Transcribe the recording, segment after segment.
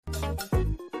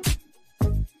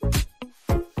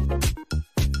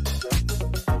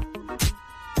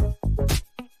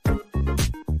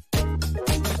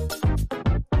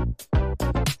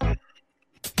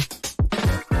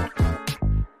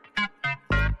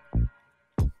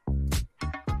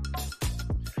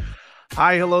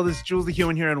Hi, hello, this is Jules the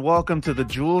Human here, and welcome to the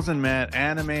Jules and Matt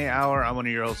Anime Hour. I'm one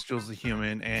of your hosts, Jules the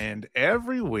Human, and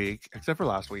every week, except for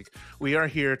last week, we are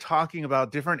here talking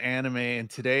about different anime, and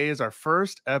today is our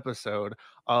first episode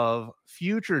of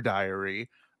Future Diary.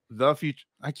 The future,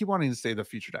 I keep wanting to say the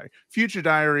Future Diary. Future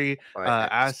Diary, By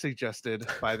as X. suggested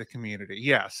by the community.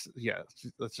 Yes,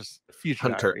 let's just Future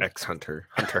Hunter Diary. X Hunter.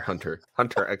 Hunter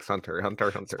X Hunter.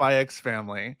 Spy X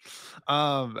Family.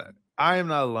 Um, I am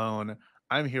not alone.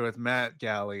 I'm here with Matt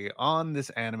Galley on this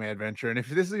anime adventure. And if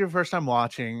this is your first time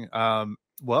watching,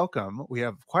 welcome. We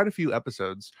have quite a few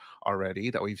episodes already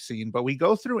that we've seen, but we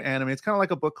go through anime. It's kind of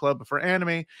like a book club for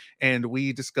anime, and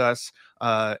we discuss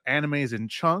animes in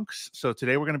chunks. So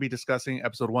today we're going to be discussing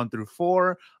episode 1 through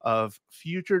 4 of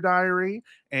Future Diary.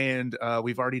 And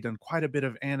we've already done quite a bit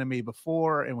of anime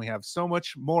before, and we have so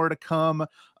much more to come.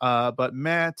 But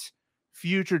Matt,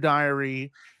 Future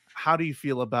Diary, how do you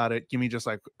feel about it? Give me just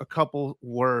like a couple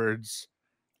words.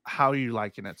 How are you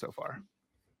liking it so far?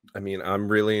 I mean, I'm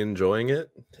really enjoying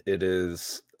it. It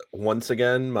is once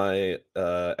again my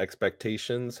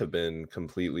expectations have been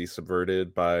completely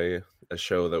subverted by a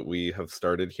show that we have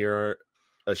started here,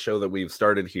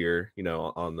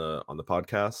 on the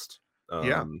podcast.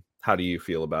 Yeah. How do you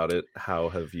feel about it? How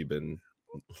have you been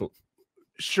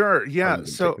Sure. how Yeah. you been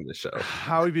So taking the show?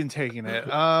 how have you been taking it?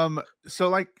 So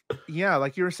like, yeah,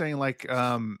 like you were saying, like,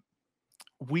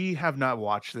 we have not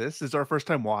watched this. This is our first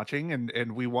time watching,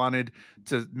 and we wanted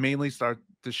to mainly start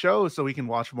the show so we can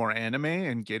watch more anime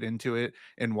and get into it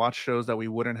and watch shows that we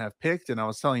wouldn't have picked. And I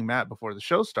was telling Matt before the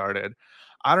show started,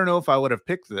 I don't know if I would have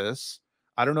picked this.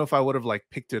 I don't know if I would have like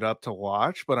picked it up to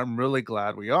watch, but I'm really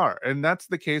glad we are. And that's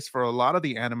the case for a lot of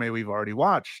the anime we've already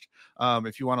watched.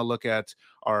 If you want to look at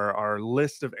our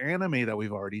list of anime that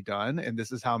we've already done, and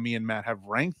this is how me and Matt have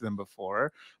ranked them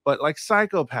before, but like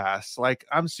Psychopaths, like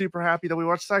I'm super happy that we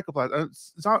watched Psychopaths.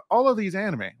 It's not all of these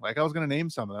anime. Like I was gonna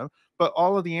name some of them, but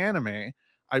all of the anime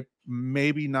I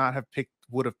maybe not have picked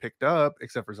would have picked up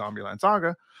except for Zombieland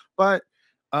Saga. But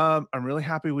I'm really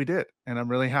happy we did, and I'm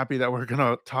really happy that we're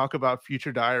gonna talk about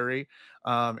Future Diary.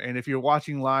 And if you're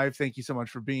watching live, thank you so much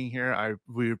for being here.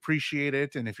 We appreciate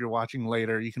it. And if you're watching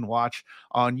later, you can watch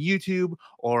on YouTube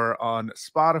or on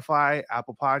Spotify,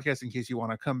 Apple Podcasts, in case you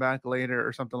want to come back later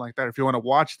or something like that. If you want to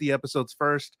watch the episodes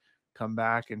first, come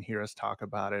back and hear us talk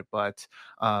about it. But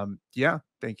yeah,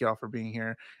 thank you all for being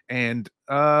here. And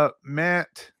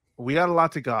Matt, we got a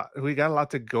lot to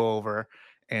go over,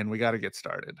 and we got to get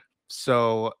started.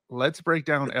 So let's break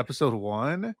down episode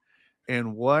 1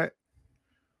 and what's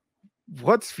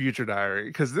Future Diary,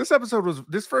 because this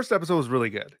first episode was really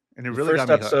good, and it really got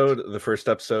me hooked. The first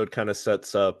episode kind of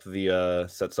sets up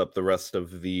the rest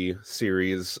of the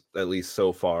series, at least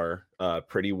so far,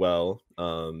 pretty well.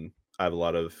 I have a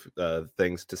lot of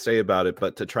things to say about it,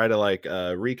 but to try to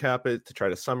recap it, to try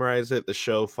to summarize it, the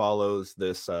show follows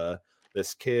this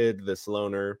kid, this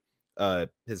loner.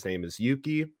 His name is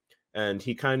Yuki, and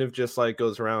he kind of just like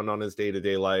goes around on his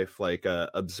day-to-day life, like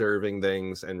observing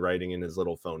things and writing in his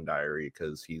little phone diary,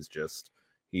 because he's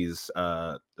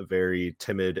a very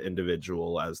timid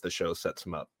individual, as the show sets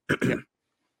him up.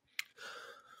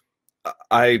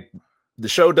 Yeah. The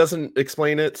show doesn't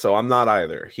explain it, so I'm not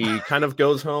either. He kind of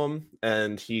goes home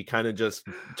and he kind of just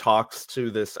talks to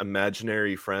this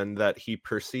imaginary friend that he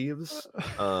perceives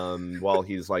while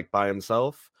he's like by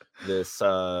himself. This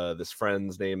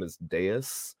friend's name is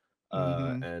Deus,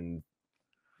 and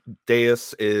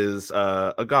Deus is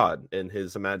a god in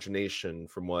his imagination,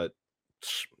 from what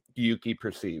Yuki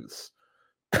perceives.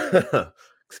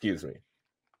 Excuse me.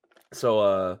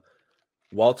 So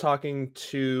while talking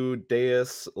to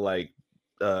Deus, like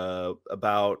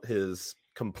about his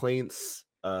complaints,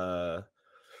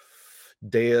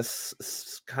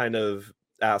 Deus kind of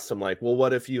asked him, like, well,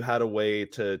 what if you had a way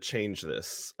to change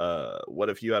this? What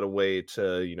if you had a way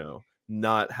to,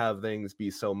 not have things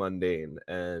be so mundane?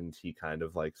 And he kind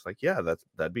of like, yeah,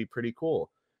 that'd be pretty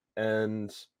cool.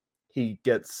 And he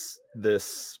gets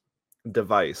this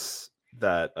device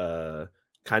that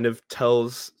kind of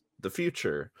tells the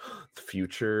future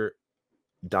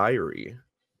diary.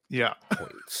 Yeah.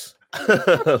 Points.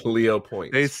 Leo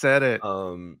points. They said it.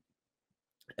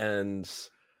 And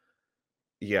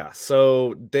yeah,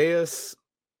 so Deus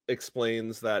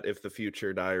explains that if the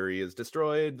future diary is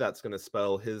destroyed, that's going to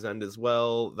spell his end as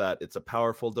well, that it's a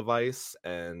powerful device,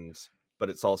 but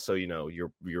it's also,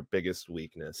 your biggest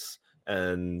weakness.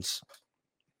 And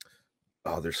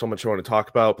there's so much I want to talk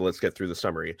about, but let's get through the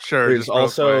summary. Sure. There's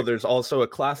also a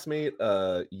classmate,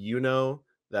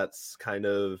 that's kind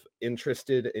of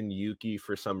interested in Yuki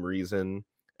for some reason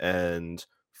and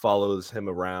follows him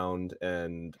around,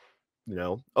 and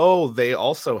they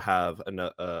also have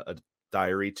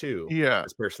diary too. Yeah.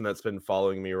 This person that's been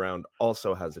following me around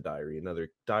also has a diary, another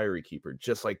diary keeper,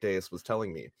 just like Deus was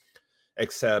telling me.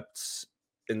 Except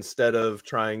instead of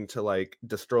trying to like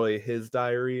destroy his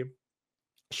diary,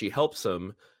 she helps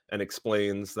him and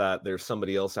explains that there's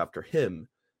somebody else after him,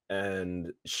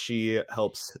 and she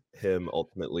helps him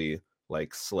ultimately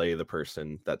like slay the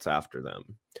person that's after them.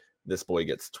 This boy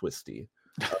gets twisty.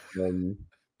 Um,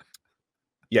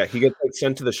 yeah, he gets like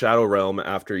sent to the Shadow Realm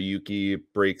after Yuki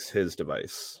breaks his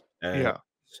device, and Yeah.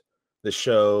 the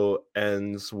show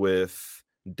ends with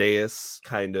Deus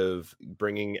kind of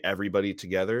bringing everybody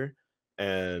together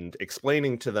and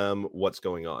explaining to them what's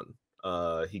going on.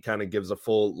 He kind of gives a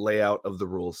full layout of the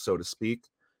rules, so to speak,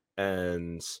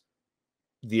 and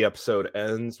the episode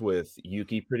ends with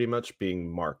Yuki pretty much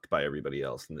being marked by everybody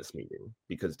else in this meeting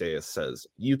because Deus says,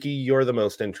 "Yuki, you're the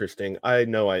most interesting. I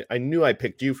know I knew I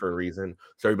picked you for a reason."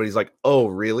 So everybody's like, "Oh,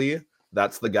 really?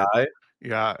 That's the guy?"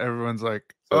 Yeah. Everyone's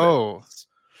like, So oh, that's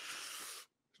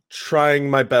trying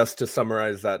my best to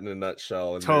summarize that in a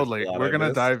nutshell, and there's a totally. lot We're I gonna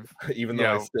missed, dive. even though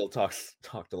I Yeah. still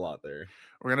talked a lot there.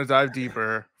 We're gonna dive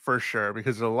deeper for sure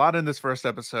because there's a lot in this first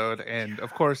episode, and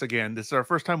of course, again, this is our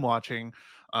first time watching.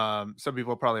 Some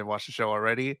people probably have watched the show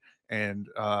already, and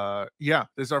yeah,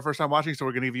 this is our first time watching, so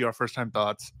we're gonna give you our first time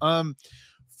thoughts.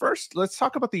 First, let's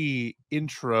talk about the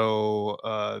intro,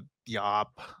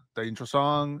 Yop, the intro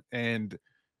song, and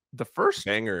the first,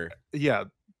 Banger. yeah,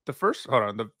 the first. Hold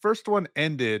on, the first one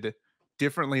ended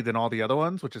differently than all the other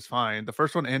ones, which is fine. The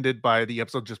first one ended by the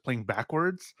episode just playing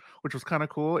backwards, which was kind of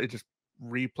cool. It just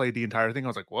replayed the entire thing. I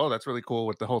was like, whoa, that's really cool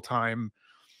with the whole time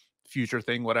future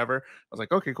thing, whatever. I was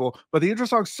like, okay, cool. But the intro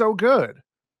song's so good.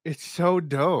 It's so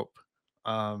dope.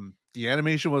 The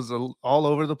animation was all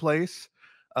over the place,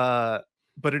 uh,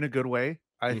 but in a good way.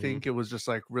 I Mhm. think it was just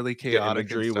like really The chaotic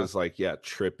and imagery stuff. was like, yeah,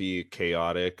 trippy,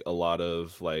 chaotic,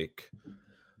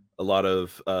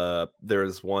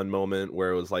 there's one moment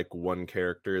where it was like one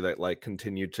character that like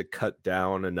continued to cut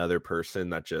down another person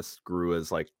that just grew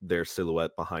as like their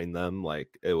silhouette behind them.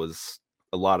 Like it was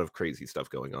a lot of crazy stuff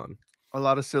going on. A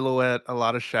lot of silhouette, a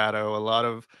lot of shadow, a lot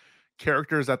of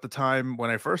characters at the time when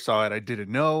I first saw it, I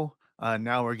didn't know.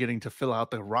 Now we're getting to fill out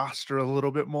the roster a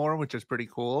little bit more, which is pretty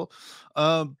cool.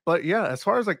 But yeah, as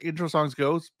far as like intro songs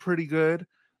goes, pretty good.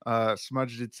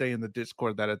 Smudge did say in the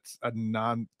Discord that it's a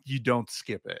you don't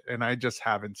skip it, and I just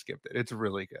haven't skipped it. It's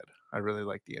really good. I really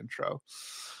like the intro.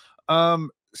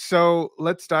 So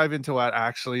let's dive into what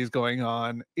actually is going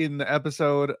on in the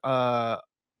episode. Amino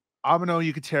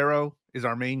Yukitero is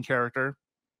our main character.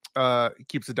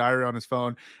 Keeps a diary on his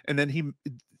phone, and then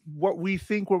what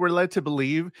we're led to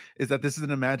believe is that this is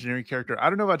an imaginary character. I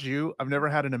don't know about you. I've never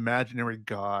had an imaginary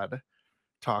god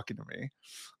talking to me.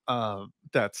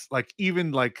 That's like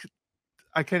even like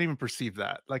I can't even perceive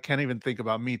that. Like can't even think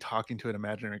about me talking to an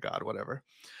imaginary god, whatever.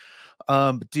 These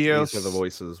are the Dios.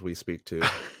 voices we speak to.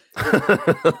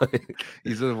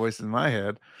 These are the voices in my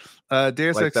head.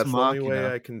 Deus Like Ex that's the only way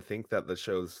Machina. I can think that the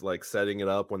show's like setting it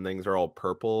up when things are all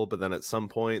purple, but then at some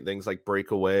point things like break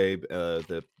away.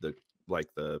 The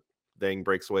thing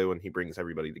breaks away when he brings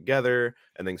everybody together,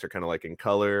 and things are kind of like in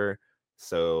color.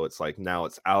 So it's like now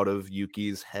it's out of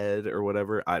Yuki's head or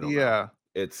whatever. I don't know. Yeah,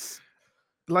 It's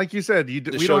like you said, the we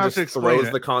don't show have to just explain throws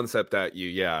it. the concept at you,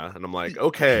 yeah. And I'm like, Y-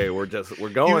 okay, we're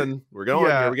going, here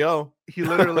Yeah, we go. he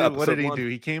literally what did Episode he one. do?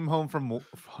 He came home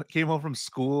from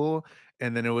school,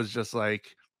 and then it was just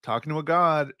like talking to a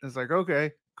god. It's like,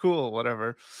 okay, cool,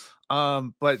 whatever.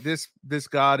 But this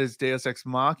god is Deus Ex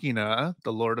Machina,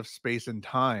 the Lord of Space and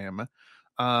Time.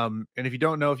 And if you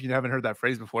don't know, if you haven't heard that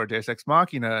phrase before, Deus Ex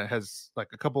Machina has like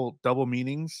a couple double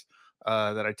meanings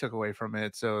that I took away from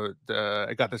it. So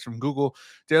I got this from Google.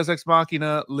 Deus Ex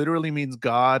Machina literally means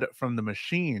God from the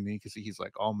machine. You can see he's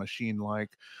like all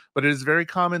machine-like, but it is a very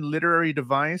common literary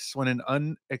device when an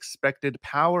unexpected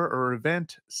power or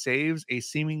event saves a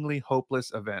seemingly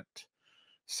hopeless event.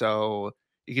 So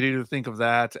you could either think of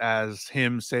that as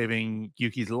him saving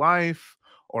Yuki's life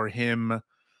or him,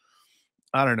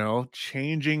 I don't know,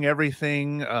 changing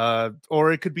everything,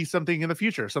 or it could be something in the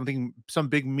future, some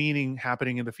big meaning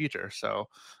happening in the future. So,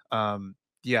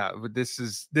 yeah, but this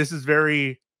is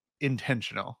very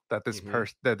intentional that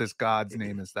Mhm. that this god's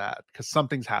name is that because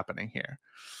something's happening here.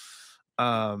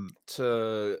 Um,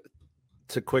 To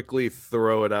quickly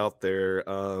throw it out there,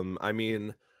 I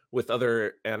mean, with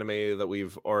other anime that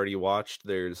we've already watched,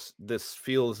 this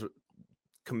feels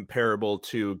comparable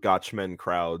to Gotchmen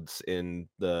crowds in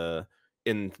the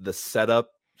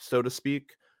setup, so to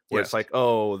speak, where it's yes, like,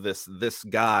 oh, this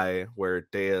guy where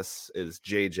Deus is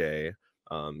JJ,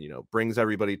 brings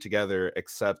everybody together.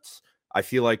 Except I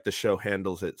feel like the show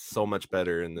handles it so much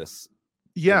better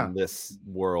yeah, in this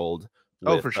world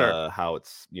Oh, with for sure. how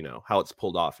it's how it's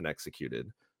pulled off and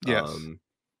executed. Yes.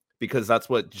 Because that's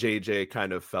what JJ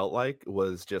kind of felt like,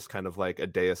 was just kind of like a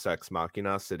Deus Ex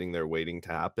Machina sitting there waiting to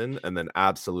happen, and then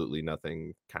absolutely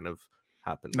nothing kind of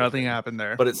happened with Nothing him. happened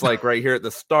there. But it's like right here at the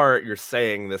start, you're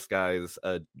saying this guy's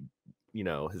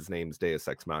his name's Deus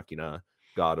Ex Machina,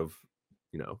 god of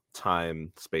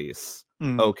time, space.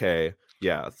 Okay,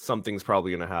 yeah, something's probably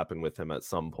going to happen with him at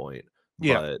some point,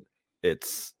 Yeah. but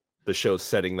it's the show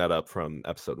setting that up from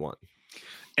episode 1.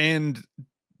 And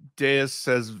Deus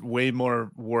says way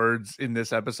more words in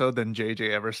this episode than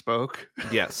JJ ever spoke.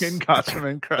 Yes. In Gotham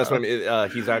and Crown. That's what I mean.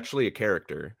 He's actually a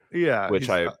character. Yeah, which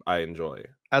I enjoy.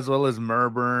 As well as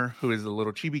Murmur, who is the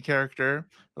little chibi character,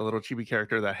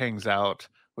 that hangs out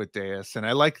with Deus. And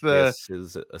I like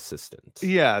Deus' assistant.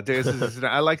 Yeah, Deus' assistant.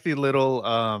 I like the little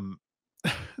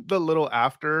the little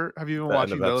after. Have you been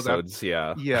watching those episodes?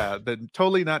 Yeah. Yeah, they're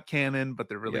totally not canon, but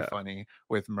they're really funny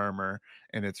with Murmur,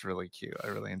 and it's really cute. I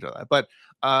really enjoy that. But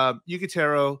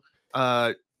Yukiteru,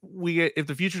 we get, if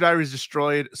the future diary is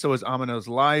destroyed, so is Amano's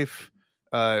life.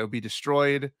 It'll be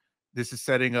destroyed. This is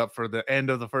setting up for the end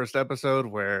of the first episode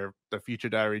where the future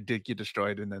diary did get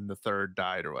destroyed and then the third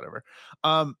died or whatever.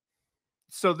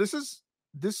 So this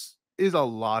is a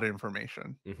lot of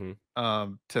information.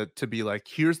 To be like,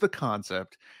 here's the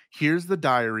concept, here's the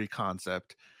diary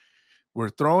concept. We're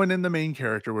throwing in the main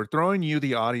character, we're throwing you,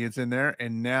 the audience, in there,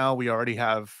 and now we already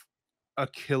have a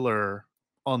killer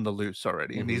on the loose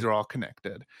already, and these are all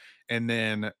connected. And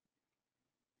then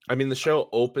I mean, the show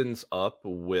opens up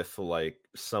with like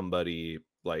somebody,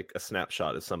 like a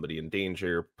snapshot of somebody in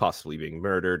danger, possibly being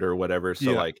murdered or whatever.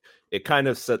 So like it kind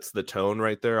of sets the tone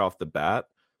right there off the bat.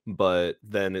 But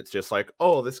then it's just like,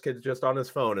 oh, this kid's just on his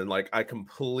phone, and like I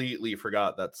completely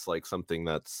forgot that's like something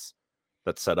that's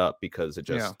set up, because it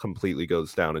just completely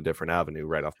goes down a different avenue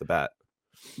right off the bat.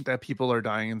 That people are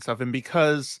dying and stuff, and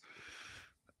because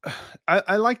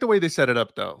I like the way they set it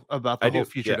up though, about the whole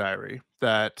future diary,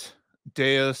 that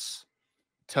Deus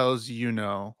tells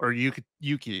or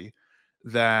Yuki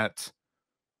that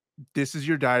this is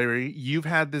your diary. You've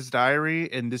had this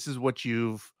diary, and this is what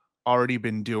you've already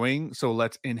been doing. So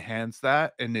let's enhance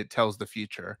that, and it tells the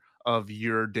future of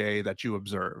your day that you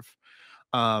observe.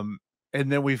 And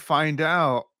then we find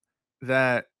out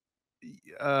that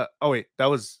oh wait, that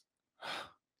was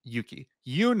Yuki.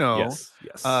 Yes.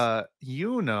 Her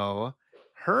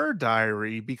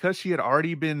diary, because she had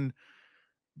already been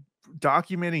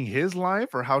documenting his life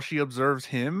or how she observes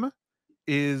him,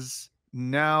 is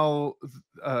now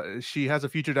she has a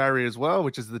future diary as well,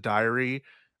 which is the diary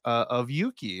of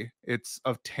Yuki. It's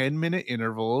of 10-minute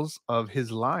intervals of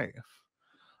his life,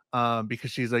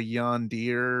 because she's a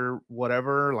yandere,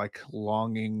 whatever, like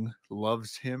longing,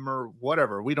 loves him or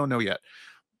whatever, we don't know yet,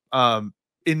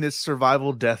 in this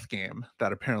survival death game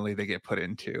that apparently they get put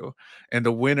into, and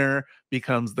the winner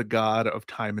becomes the god of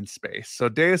time and space. So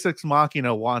Deus Ex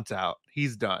Machina wants out.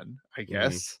 He's done, I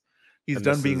guess. He's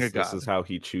done being a god. This is how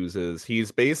he chooses.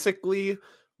 He's basically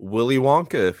Willy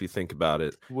Wonka, if you think about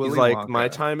it. He's like, Wonka. My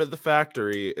time at the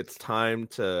factory, it's time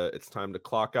to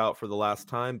clock out for the last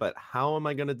time, but how am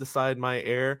I going to decide my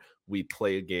heir? We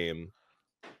play a game.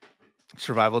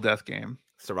 Survival death game.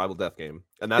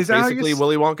 And that's basically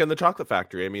Willy Wonka and the Chocolate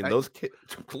Factory. I mean, those kids,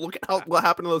 look at what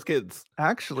happened to those kids.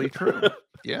 Actually, true.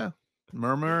 Yeah.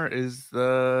 Murmur is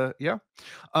the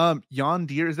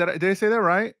yandere, is that, did I say that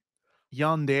right?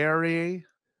 Yandere.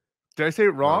 Did I say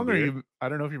it wrong? Yandere? Or I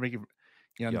don't know if you're making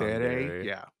yandere.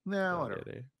 Yeah. No,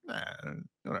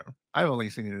 whatever. I've only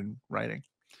seen it in writing.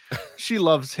 She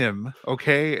loves him,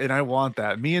 okay? And I want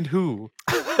that. Me and who?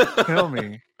 Tell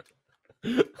me.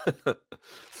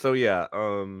 So yeah,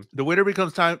 the winner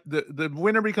becomes the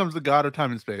winner becomes the god of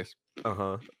time and space.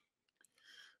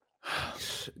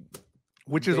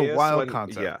 Which is a wild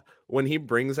concept. Yeah. When he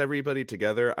brings everybody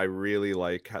together, I really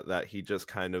like that he just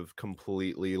kind of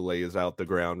completely lays out the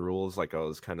ground rules, like I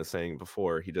was kind of saying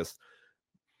before. He just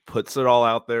puts it all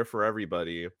out there for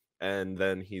everybody, and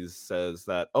then he says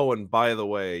that, oh, and by the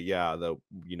way,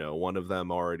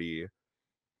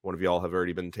 one of y'all have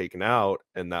already been taken out,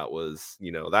 and that was,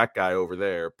 that guy over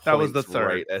there. That was the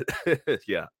third.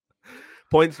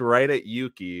 Points right at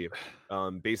Yuki,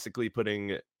 basically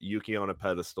putting Yuki on a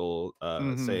pedestal,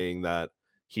 saying that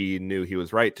he knew he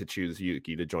was right to choose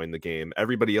Yuki to join the game.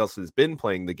 Everybody else has been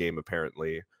playing the game,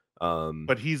 apparently.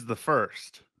 But he's the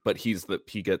first. But he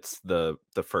gets the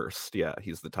first. Yeah,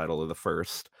 he's the title of the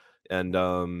first. And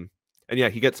yeah,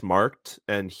 he gets marked,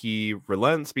 and he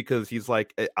relents because he's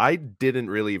like, I didn't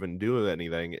really even do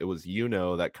anything. It was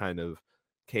that kind of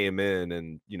came in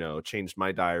and changed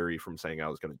my diary from saying I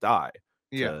was going to die.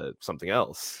 Yeah, to something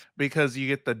else. because you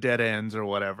get the dead ends or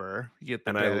whatever. You get the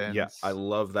And dead I ends.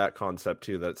 love that concept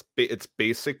too. It's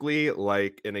basically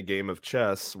like in a game of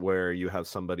chess where you have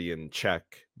somebody in check,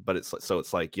 but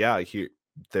it's like, yeah, here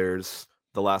there's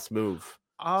the last move.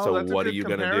 Oh, So that's a what are good you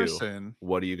gonna do? comparison.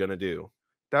 What are you gonna do?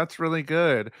 That's really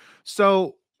good.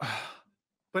 So,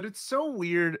 but it's so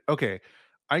weird. Okay,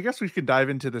 I guess we could dive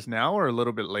into this now or a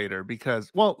little bit later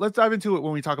because, well, let's dive into it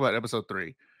when we talk about episode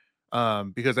 3.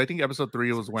 Because I think episode 3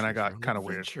 It's was like when I choose your got own kind of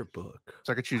weird. adventure book.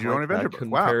 So I could choose I your own like adventure that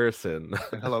book. Wow. comparison.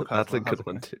 And hello, That's a Cosmo. How's good it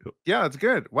one going? too. Yeah, it's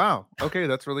good. Wow. Okay,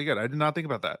 that's really good. I did not think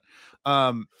about that.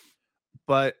 Um,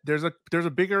 but there's a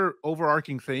bigger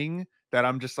overarching thing that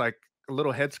I'm just like a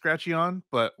little head scratchy on,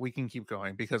 but we can keep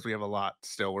going because we have a lot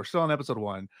still. We're still on episode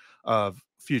 1 of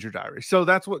Future Diary. So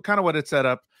that's what kind of what it set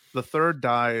up. The third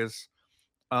dies.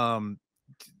 Um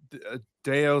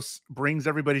Deus brings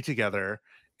everybody together,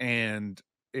 and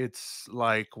it's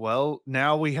like, well,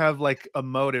 now we have like a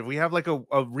motive. We have like a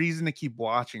reason to keep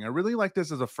watching. I really like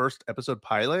this as a first episode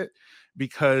pilot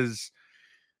because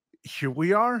here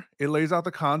we are. It lays out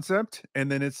the concept,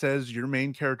 and then it says your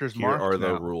main character's Here are marked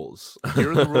the now. rules.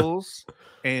 Here are the rules,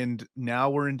 and now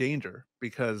we're in danger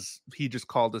because he just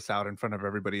called us out in front of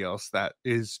everybody else that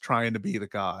is trying to be the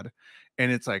god.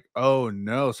 And it's like, oh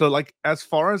no. So like as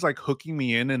far as like hooking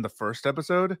me in the first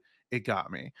episode, it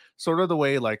got me. Sort of the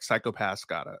way like Psychopaths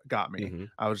got me. Mhm.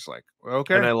 I was just like, And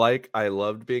okay. I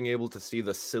loved being able to see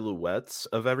the silhouettes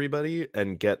of everybody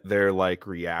and get their like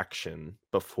reaction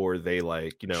before they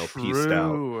like, pieced out.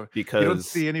 True. You don't Because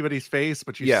see anybody's face,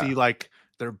 but you yeah, see like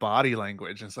their body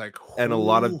language. It's like, and a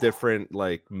lot of ooh. different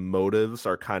like motives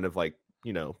are kind of like,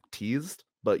 teased,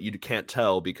 but you can't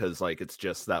tell because like it's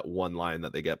just that one line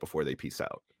that they get before they piece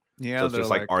out. So Yeah, it's they're just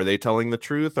like, like, are they telling the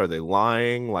truth? Are they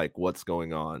lying? Like what's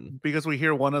going on? because we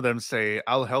hear one of them say,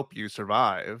 "I'll help you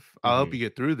survive. I'll help Mhm. you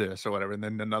get through this," or whatever, and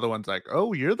then another one's like,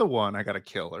 "Oh, you're the one I gotta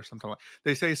kill," or something like.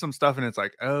 They say some stuff, and it's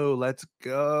like, "Oh, let's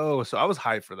go." So I was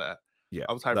hyped for that. Yeah,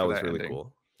 I was hyped that for was that really ending.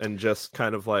 cool. And just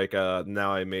kind of like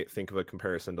now I may think of a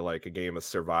comparison to like a game of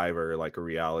Survivor, like a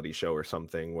reality show or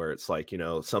something where it's like,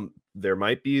 some there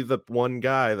might be the one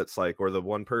guy that's like or the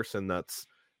one person that's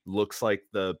looks like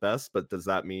the best, but does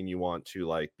that mean you want to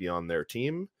like be on their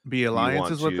team? Be Do you want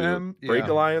alliances with to them, break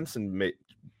yeah, alliance and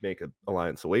make an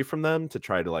alliance away from them to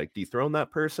try to like dethrone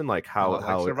that person? Like a how lot like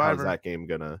how's Survivor. that game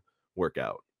gonna work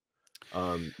out?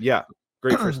 Yeah,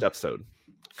 great first episode.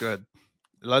 Good.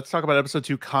 Let's talk about episode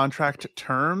 2, contract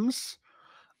terms.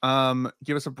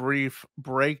 Give us a brief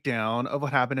breakdown of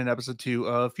what happened in episode 2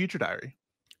 of Future Diary.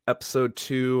 Episode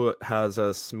 2 has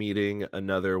us meeting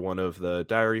another one of the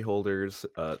diary holders,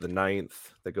 the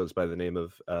ninth, that goes by the name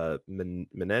of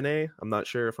Minene. I'm not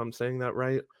sure if I'm saying that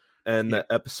right. And Yeah.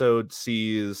 the episode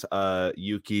sees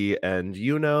Yuki and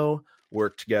Yuno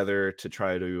work together to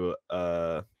try to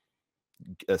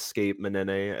escape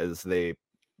Minene as they,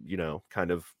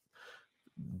 kind of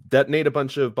detonate a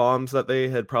bunch of bombs that they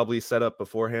had probably set up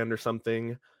beforehand or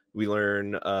something. We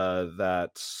learn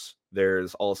that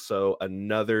there's also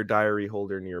another diary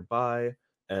holder nearby,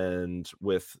 and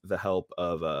with the help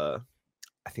of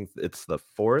I think it's the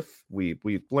fourth. We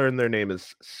learn their name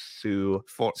is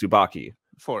Tsubaki. I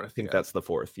Fourth, think yeah. that's the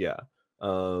fourth. Yeah.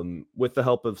 With the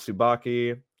help of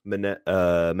Tsubaki,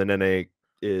 Minene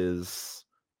is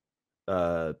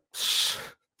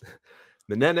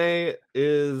Minene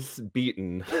is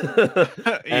beaten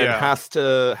and Yeah. has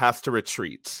to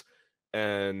retreat.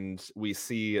 And we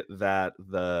see that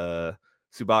the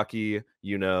Tsubaki,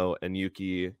 Yuno, and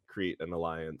Yuki create an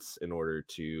alliance in order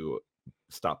to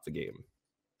stop the game.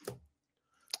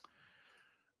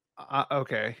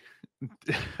 Okay.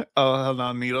 Oh, Hell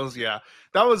on Needles. Yeah,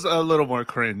 that was a little more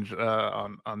cringe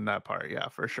on that part. Yeah,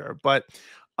 for sure. But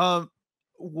um,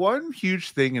 one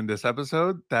huge thing in this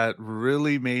episode that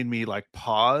really made me like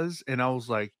pause, and I was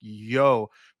like, "Yo!"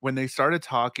 When they started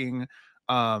talking,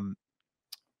 um,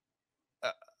 uh,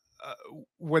 uh,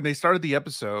 when they started the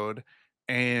episode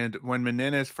and when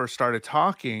Menendez first started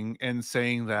talking and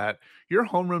saying that your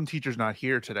homeroom teacher's not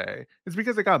here today, it's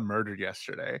because they got murdered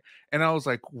yesterday. And I was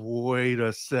like, wait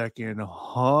a second,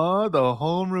 huh? The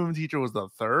homeroom teacher was the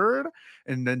third?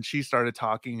 And then she started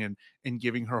talking and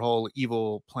giving her whole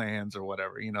evil plans or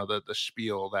whatever, the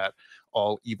spiel that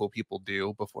all evil people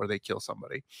do before they kill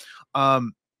somebody.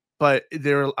 Um, but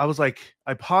I was like,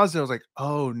 I paused. I was like,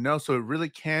 oh no, so it really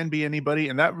can be anybody,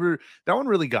 and that one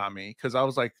really got me because I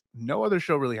was like, no other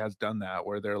show really has done that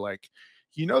where they're like,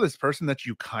 this person that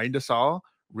you kind of saw,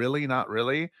 really not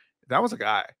really. That was a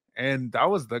guy, and that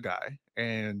was the guy,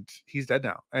 and he's dead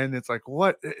now. And it's like,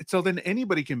 what? So then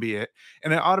anybody can be it,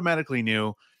 and I automatically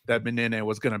knew that Menene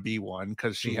was gonna be one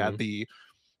because she had Mhm.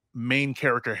 main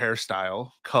character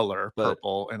hairstyle, color, But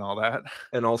purple, and all that.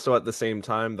 and also at the same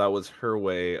time, that was her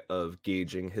way of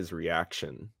gauging his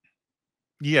reaction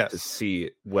to Yes. see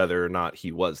whether or not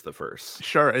he was the first.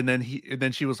 Sure. And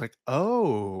then she was like,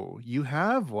 "Oh, you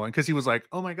have one," because he was like,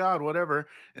 "Oh my god, whatever."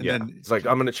 And Yeah. then It's like, he,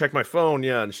 I'm gonna check my phone.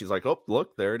 Yeah. And she's like, oh,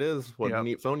 look, there it is. What a yeah.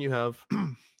 neat phone you have.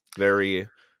 Very,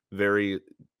 very,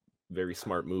 very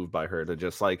smart move by her to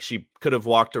just like she could have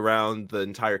walked around the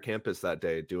entire campus that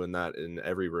day doing that in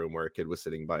every room where a kid was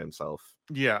sitting by himself.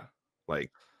 Yeah.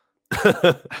 Like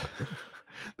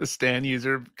The Stan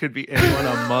user could be anyone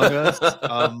among us.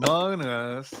 Among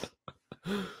us.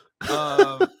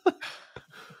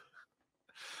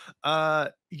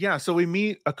 Yeah, so we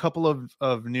meet a couple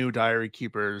of new diary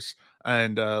keepers,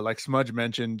 and like Smudge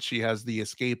mentioned, she has the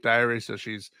escape diary, so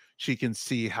she can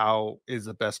see how is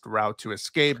the best route to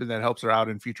escape, and that helps her out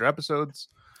in future episodes.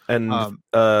 and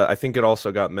I think it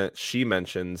also got she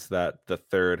mentions that the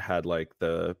third had like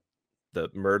the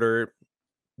murder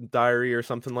diary or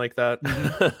something like that.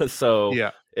 So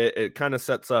Yeah. it kind of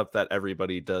sets up that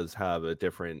everybody does have a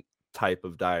different type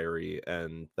of diary,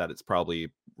 and that it's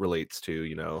probably relates to,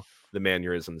 you know, the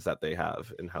mannerisms that they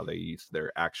have and how they use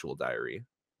their actual diary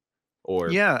or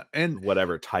Yeah, and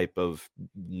whatever type of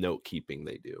note keeping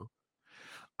they do.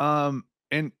 and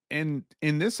in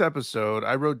this episode,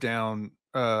 I wrote down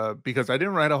because I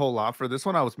didn't write a whole lot for this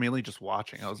one. I was mainly just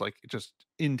watching. I was like just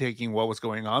intaking what was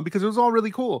going on because it was all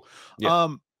really cool.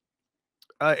 Yeah.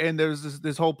 And there's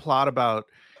this whole plot about,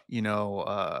 you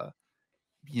know,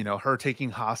 her taking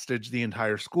hostage the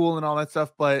entire school and all that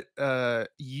stuff, but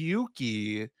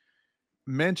Yuki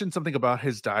mentioned something about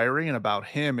his diary and about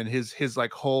him and his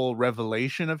like whole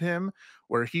revelation of him,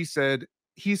 where he said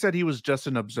he was just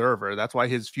an observer. That's why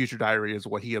his future diary is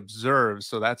what he observes.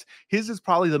 So that's his is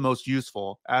probably the most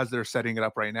useful as they're setting it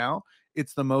up right now.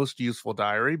 It's the most useful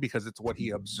diary because it's what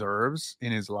he observes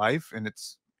in his life and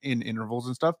it's in intervals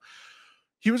and stuff.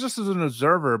 He was just as an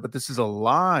observer, but this is a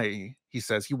lie. He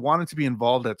says he wanted to be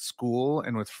involved at school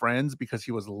and with friends because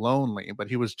he was lonely, but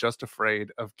he was just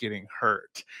afraid of getting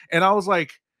hurt. And I was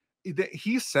like,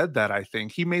 he said that, I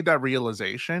think he made that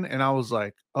realization, and I was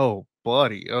like, oh,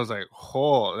 buddy. I was like,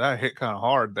 oh, that hit kind of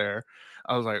hard there.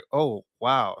 I was like, oh,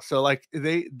 wow. So like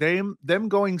them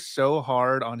going so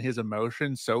hard on his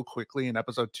emotions so quickly in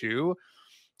episode 2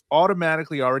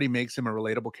 automatically already makes him a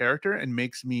relatable character and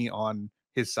makes me on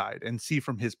his side and see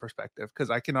from his perspective because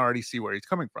I can already see where he's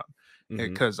coming from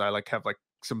because I like have like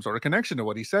some sort of connection to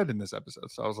what he said in this episode.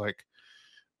 So I was like,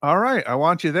 all right, I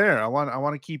want you there. I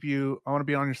want to keep you. I want to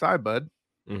be on your side, bud.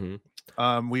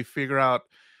 We figure out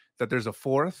that there's a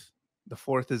fourth. The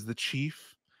fourth is the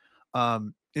chief.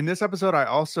 In this episode, I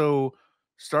also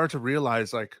start to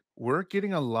realize like we're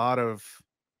getting a lot of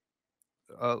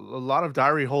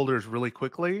diary holders really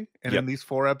quickly, and in these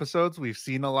 4 episodes we've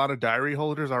seen a lot of diary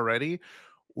holders already,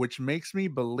 which makes me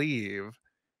believe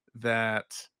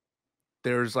that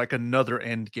there's like another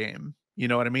end game. You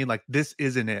know what I mean? Like this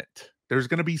isn't it. There's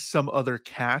going to be some other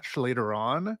catch later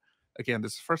on. Again,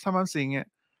 this is the first time I'm seeing it,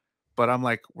 but I'm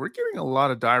like, we're getting a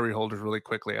lot of diary holders really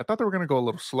quickly. I thought they were going to go a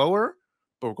little slower,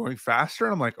 but we're going faster,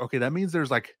 and I'm like, okay, that means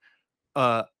there's like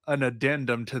an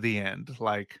addendum to the end.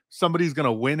 Like somebody's going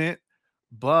to win it,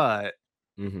 but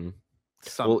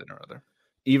something or other.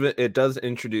 Even it does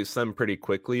introduce them pretty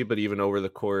quickly, but even over the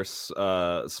course,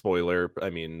 spoiler, I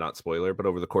mean not spoiler, but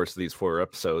over the course of these 4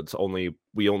 episodes,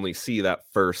 we only see that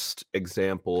first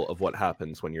example of what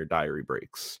happens when your diary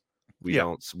breaks.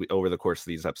 Over the course of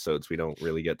these episodes, we don't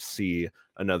really get to see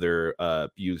another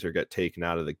user get taken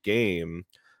out of the game.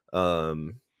 I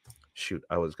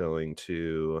was going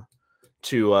to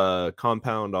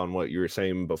compound on what you were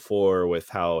saying before with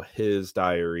how his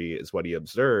diary is what he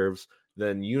observes.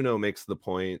 Then Yuno makes the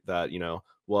point that,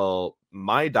 well,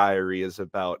 my diary is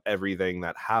about everything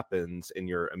that happens in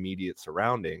your immediate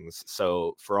surroundings.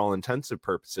 So for all intensive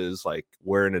purposes, like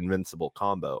we're an invincible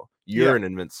combo. You're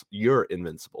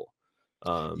invincible.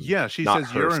 She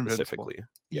says you're invincible.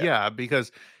 Yeah,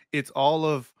 because it's all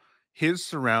of his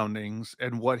surroundings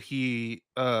and what he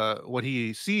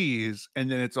sees,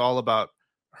 and then it's all about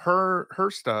her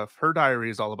stuff. Her diary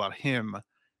is all about him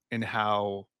and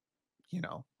how,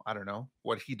 I don't know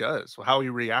what he does, how he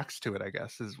reacts to it, I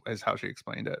guess is how she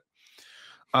explained it.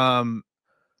 One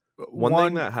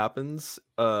thing that happens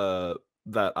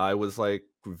that I was like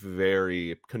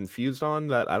very confused on,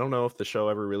 that I don't know if the show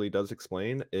ever really does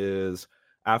explain, is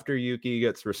after Yuki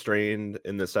gets restrained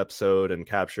in this episode and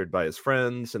captured by his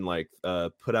friends and like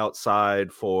put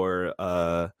outside for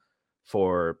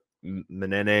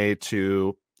Manene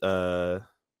to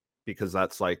because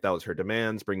that was her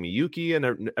demands, bring me Yuki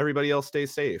and everybody else stay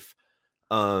safe.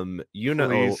 Yuno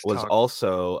Please was talk.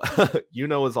 also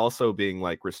Yuno was also being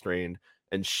like restrained,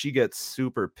 and she gets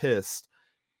super pissed,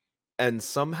 and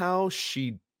somehow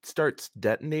she starts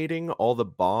detonating all the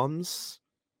bombs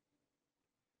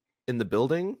in the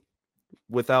building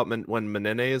without when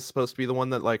Manene is supposed to be the one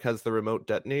that like has the remote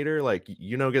detonator. Like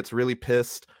Yuno gets really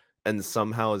pissed and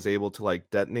somehow is able to like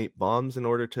detonate bombs in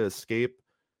order to escape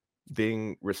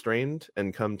being restrained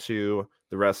and come to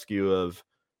the rescue of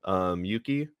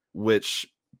Yuki, which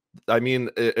I mean,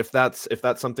 if that's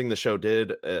something the show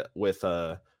did with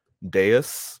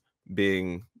Deus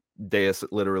being Deus,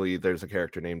 literally, there's a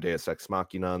character named Deus Ex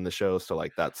Machina in the show, so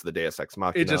like that's the Deus Ex It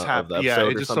Machina just of the happened. Yeah, episode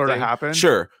it or just sort of something. happened.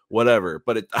 Sure, whatever,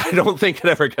 but I don't think it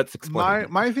ever gets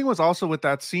explained. My thing was also with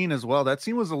that scene as well. That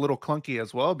scene was a little clunky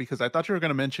as well because I thought you were going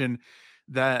to mention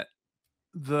that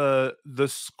the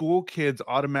school kids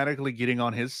automatically getting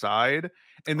on his side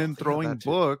and then That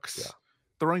too.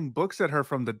 throwing books at her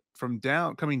from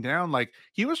down coming down. Like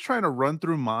he was trying to run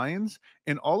through mines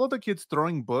and all of the kids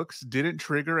throwing books didn't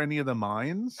trigger any of the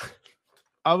mines.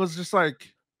 I was just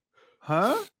like,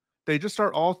 huh? They just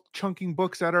start all chunking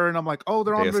books at her and I'm like, oh,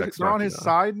 they're Deus Ex they're on his Machina.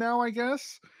 side now, I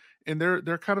guess. And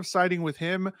they're kind of siding with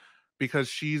him because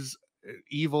she's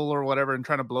evil or whatever and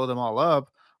trying to blow them all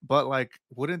up. But like,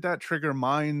 wouldn't that trigger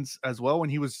minds as well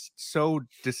when he was so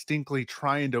distinctly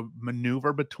trying to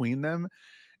maneuver between them?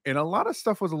 And a lot of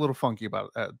stuff was a little funky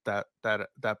about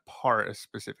that part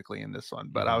specifically in this one.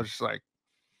 But I was just like,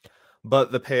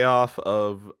 but the payoff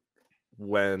of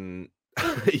when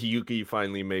Yuki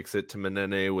finally makes it to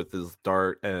Manene with his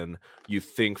dart, and you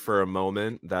think for a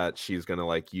moment that she's gonna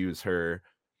like use her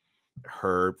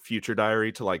future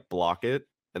diary to like block it,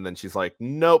 and then she's like,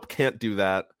 nope, can't do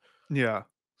that. yeah.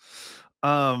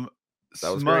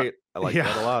 That was great. I like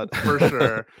that a lot. For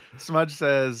sure. Smudge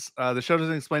says the show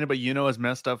doesn't explain it, but Yuno is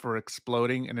messed up for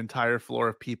exploding an entire floor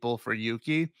of people for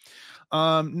Yuki.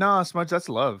 Nah, Smudge, that's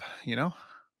love, you know?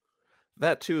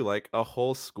 That too, like a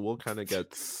whole school kind of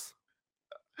gets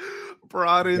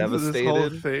brought into this whole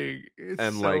devastated, thing. It's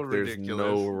and so like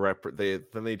ridiculous. there's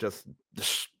they just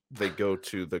they go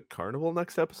to the carnival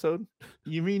next episode.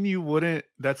 You mean you wouldn't?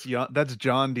 That's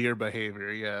John Deere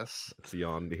behavior. Yes. It's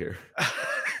Yondir.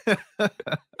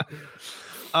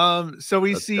 So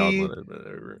we That's see John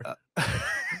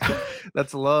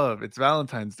that's love. It's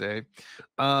Valentine's Day.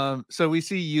 So we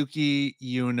see Yuki,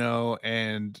 Yuno,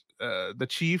 and the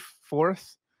chief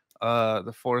fourth.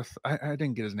 The fourth, I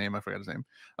didn't get his name. I forgot his name.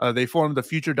 They formed the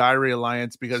Future Diary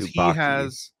Alliance because he Tsubaki.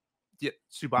 has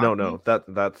Tsubaki. No,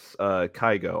 that's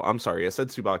Kaigo. I'm sorry, I said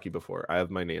Tsubaki before. I have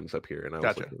my names up here and I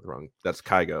was looking wrong. That's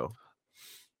Kaigo.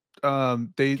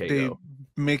 They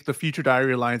make the Future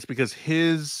Diary Alliance because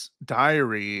his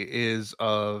diary is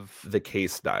of the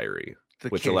case diary,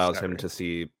 which allows him to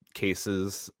see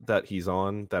cases that he's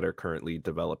on that are currently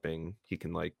developing. He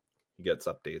can he gets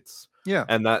updates. Yeah,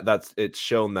 and it's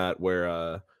shown that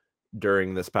where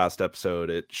during this past episode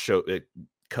it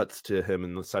cuts to him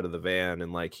in the side of the van,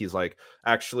 and like he's like,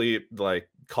 actually, like,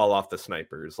 call off the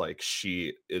snipers, like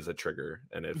she is a trigger,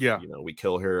 and if we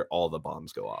kill her, all the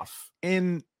bombs go off.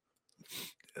 And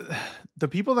the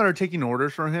people that are taking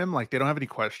orders from him, like, they don't have any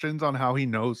questions on how he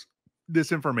knows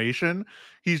this information.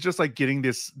 He's just like getting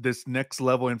this next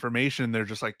level information. They're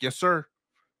just like, yes sir,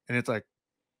 and it's like,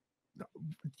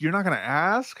 you're not gonna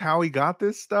ask how he got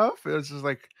this stuff. It's just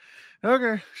like,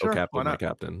 okay, sure, Captain, why not?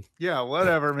 Captain. Yeah,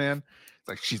 whatever, man. It's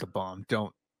like, she's a bomb.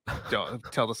 Don't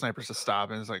tell the snipers to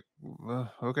stop. And it's like,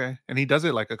 okay. And he does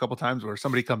it like a couple times where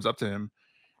somebody comes up to him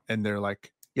and they're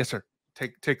like, yes sir,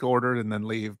 take order and then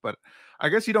leave. But I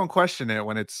guess you don't question it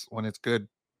when it's good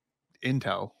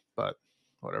intel, but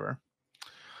whatever.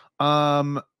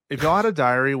 If y'all had a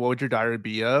diary, what would your diary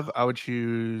be of? I would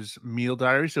choose meal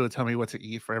diary, so it would tell me what to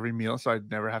eat for every meal, so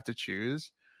I'd never have to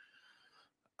choose.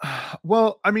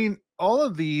 Well, I mean, all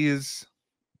of these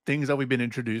things that we've been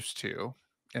introduced to,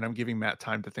 and I'm giving Matt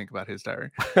time to think about his diary.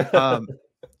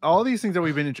 All these things that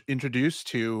we've been introduced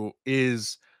to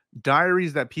is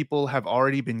diaries that people have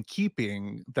already been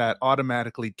keeping that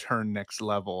automatically turn next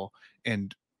level,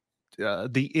 and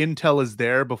the intel is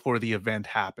there before the event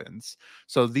happens.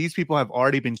 So these people have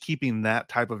already been keeping that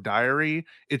type of diary.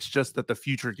 It's just that the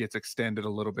future gets extended a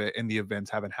little bit and the events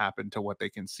haven't happened to what they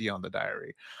can see on the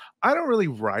diary. I don't really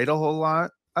write a whole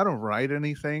lot. I don't write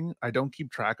anything. I don't keep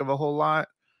track of a whole lot.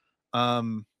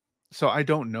 So I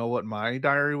don't know what my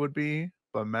diary would be.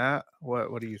 But Matt,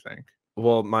 what do you think?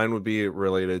 Well, mine would be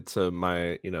related to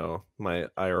my, my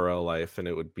IRL life, and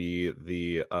it would be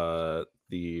the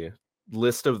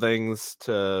list of things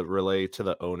to relay to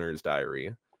the owner's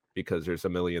diary. because there's a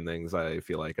million things I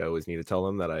feel like I always need to tell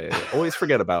them that I always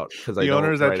forget about because I The don't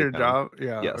owner's at write your it down. job?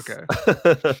 Yeah, Yes. okay.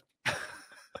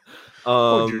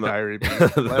 What would your um diary be?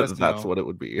 Let us that's know. what it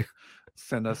would be.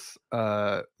 Send us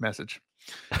a message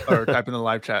or type in the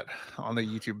live chat on the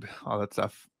YouTube, all that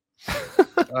stuff.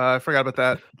 I forgot about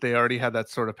that. They already had that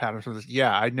sort of pattern for this.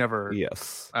 Yeah, I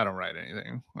Yes. don't write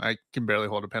anything. I can barely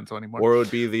hold a pencil anymore. Or it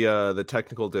would be the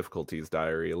technical difficulties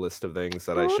diary, a list of things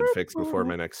that I should fix before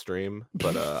my next stream,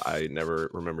 but I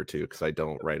never remember to because I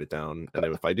don't write it down, and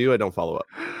if I do, I don't follow up.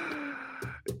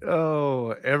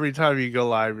 Oh, every time you go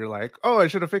live, you're like, oh, I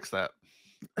should have fixed that.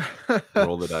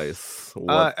 Roll the dice.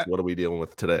 What are we dealing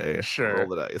with today? Sure. Roll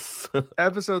the dice.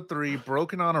 Episode 3,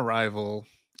 Broken on Arrival.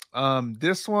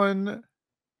 This one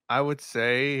I would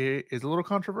say is a little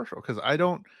controversial because I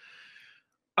don't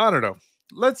know.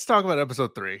 Let's talk about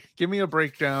episode 3. Give me a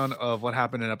breakdown of what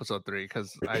happened in episode 3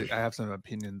 because I have some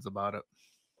opinions about it.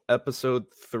 Episode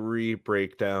 3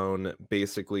 breakdown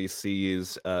basically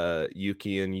sees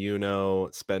Yuki and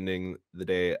Yuno spending the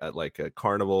day at like a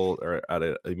carnival or at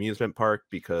an amusement park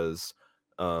because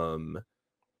Kaigo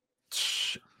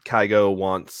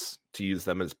wants to use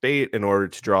them as bait in order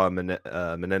to draw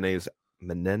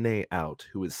Minene out,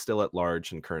 who is still at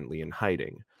large and currently in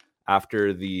hiding.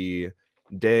 After the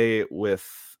day with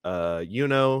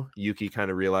Yuno, Yuki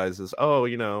kind of realizes, oh,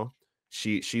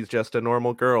 she's just a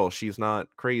normal girl. She's not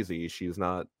crazy. She's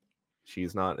not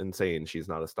insane. She's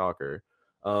not a stalker.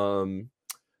 The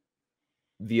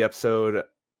episode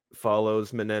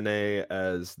follows Minene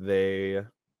as they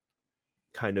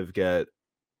kind of get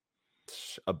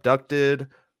abducted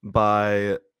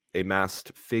by a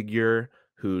masked figure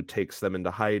who takes them into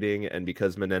hiding, and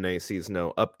because Minene sees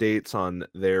no updates on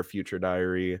their future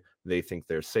diary, they think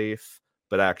they're safe,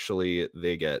 but actually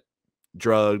they get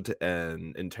drugged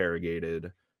and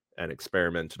interrogated and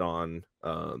experimented on.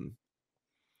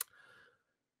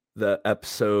 The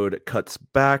episode cuts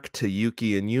back to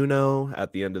Yuki and Yuno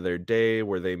at the end of their day,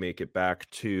 where they make it back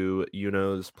to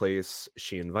Yuno's place.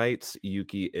 She invites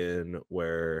Yuki in,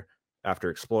 where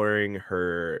after exploring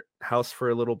her house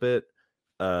for a little bit,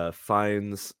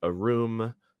 finds a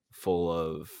room full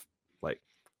of like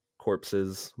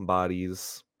corpses,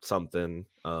 bodies, something.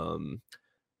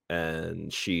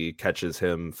 And she catches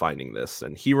him finding this,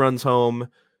 and he runs home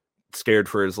scared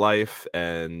for his life,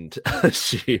 and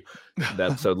the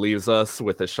episode leaves us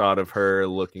with a shot of her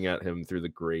looking at him through the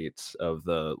grate of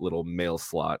the little mail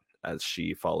slot as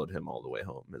she followed him all the way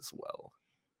home as well.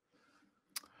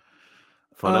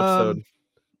 Fun episode.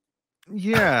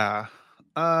 Yeah.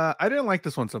 I didn't like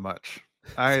this one so much.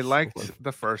 I liked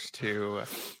the first two,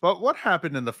 but what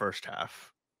happened in the first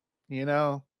half?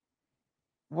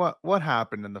 What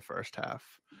happened in the first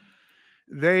half?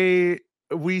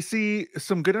 We see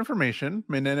some good information.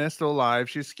 Minena still alive.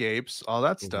 She escapes. All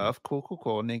that stuff.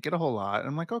 Cool. Didn't get a whole lot.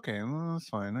 I'm like, okay, well, that's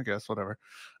fine. I guess whatever.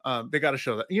 They got to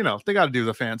show that. They got to do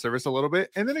the fan service a little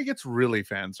bit, and then it gets really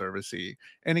fan servicey,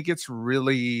 and it gets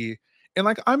really. And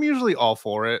like, I'm usually all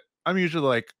for it. I'm usually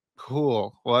like,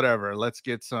 cool, whatever. Let's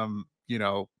get some,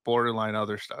 borderline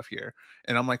other stuff here.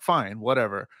 And I'm like, fine,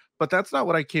 whatever. But that's not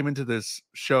what I came into this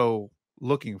show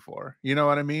looking for. You know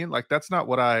what I mean? Like, that's not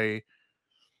what I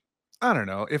don't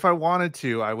know. If I wanted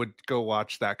to, I would go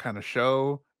watch that kind of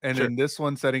show. And Sure. then this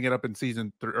one setting it up in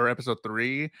season 3 or episode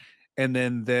 3, and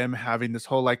then them having this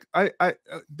whole like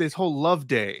this whole love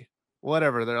day,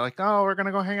 whatever. They're like, oh, we're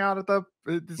gonna go hang out at the.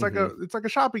 It's like a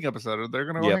shopping episode. Or they're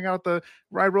gonna go hang out at the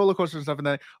ride roller coaster and stuff. And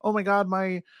then, oh my god,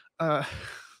 my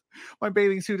my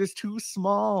bathing suit is too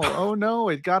small. Oh no,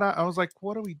 it got out. I was like,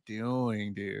 what are we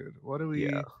doing, dude? What are we?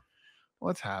 Yeah.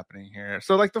 What's happening here?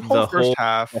 So like the whole first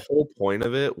half, the whole point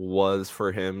of it was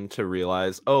for him to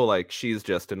realize, oh, like she's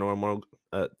just a normal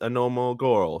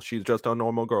girl. She's just a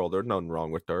normal girl. There's nothing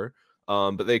wrong with her.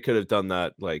 But they could have done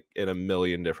that like in a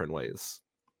million different ways.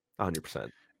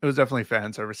 100%. It was definitely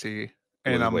fan servicey,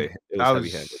 and it was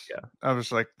heavy-handed. Yeah, I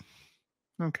was like,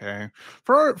 okay,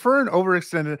 for an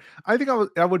overextended. I think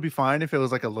I would be fine if it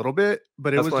was like a little bit,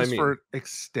 but it was just for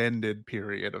extended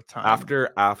period of time.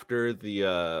 After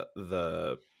the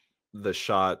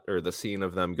shot or the scene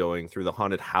of them going through the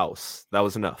haunted house, that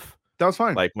was enough. That was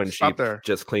fine. Like when she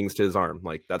just clings to his arm,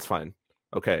 like that's fine.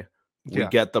 Okay, we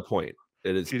get the point.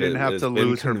 It is. She didn't have to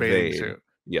lose her bathing suit.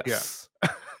 Yes. Yeah.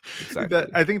 Exactly.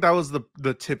 I think that was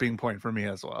the tipping point for me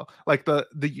as well. Like the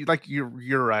like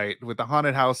you're right with the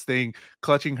haunted house thing,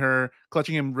 clutching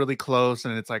him really close,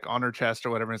 and it's like on her chest or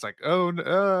whatever. And it's like, oh,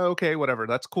 okay, whatever,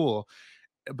 that's cool.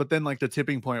 But then like the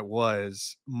tipping point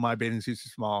was my bathing suit's too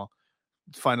small.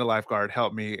 Find a lifeguard,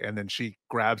 help me. And then she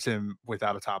grabs him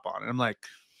without a top on, and I'm like,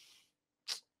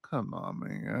 come on,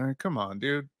 man, come on,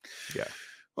 dude. Yeah.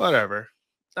 whatever.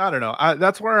 I don't know.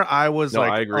 That's where I was No,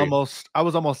 like I agree. I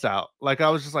was almost out. Like I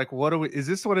was just like, what do we is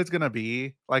this what it's gonna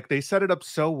be? Like they set it up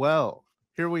so well.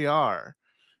 Here we are.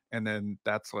 And then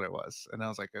that's what it was. And I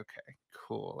was like, okay,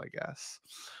 cool, I guess.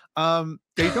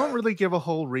 They don't really give a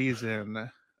whole reason.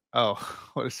 Oh,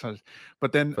 what is so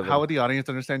but then For how the would the audience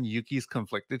understand Yuki's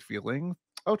conflicted feeling?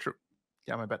 Oh, true.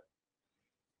 Yeah, my bad.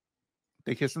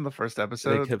 They kiss in the first they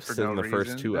episode for kiss no in the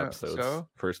first reason. two episodes, So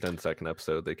first and second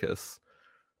episode, they kiss.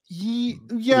 We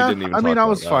yeah, didn't even I mean, talk I about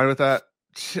was that. fine with that.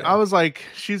 I Yeah. was like,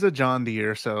 she's a John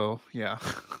Deere, so yeah.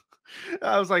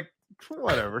 I was like,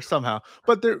 whatever, somehow.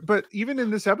 But even in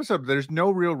this episode, there's no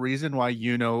real reason why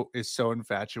Yuno is so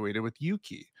infatuated with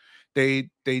Yuki. They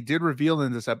did reveal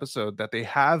in this episode that they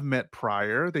have met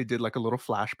prior. They did like a little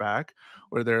flashback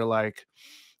where they're like,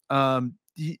 I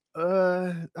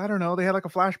don't know, they had like a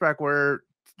flashback where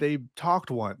they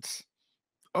talked once.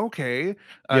 Okay.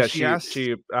 Yeah, She asked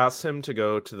she asked him to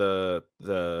go to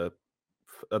the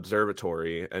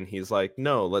observatory, and he's like,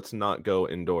 no, let's not go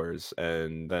indoors.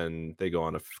 And then they go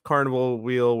on a carnival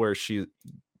wheel where she's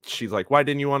like, why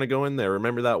didn't you want to go in there?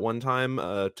 Remember that one time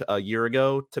a year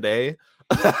ago today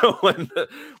when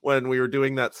when we were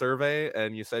doing that survey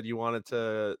and you said you wanted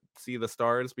to see the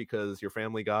stars because your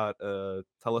family got a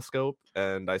telescope,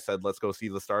 and I said let's go see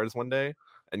the stars one day,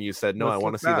 and you said no, I let's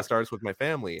want look to see the back. stars with my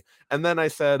family. And then I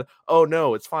said, oh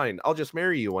no, it's fine, I'll just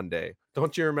marry you one day.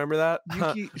 Don't you remember that?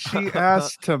 Yuki, she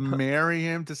asked to marry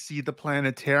him to see the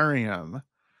planetarium.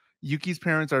 Yuki's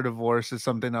parents are divorced is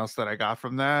something else that I got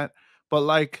from that. But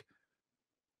like,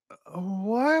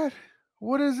 what?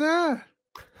 What is that?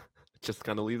 Just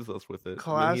kind of leaves us with it.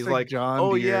 And then he's Classic like, John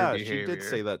oh Deere yeah, she did say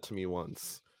behavior. that to me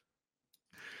once.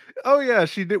 Oh yeah,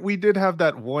 she did. We did have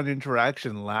that one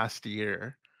interaction last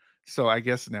year. So I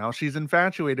guess now she's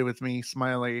infatuated with me,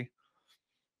 Smiley.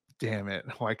 Damn it.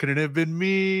 Why couldn't it have been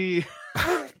me?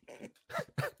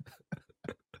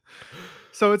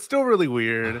 So it's still really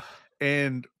weird.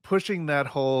 And pushing that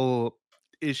whole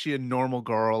is she a normal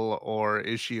girl or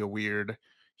is she a weird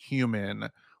human?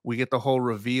 We get the whole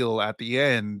reveal at the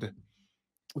end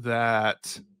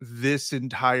that this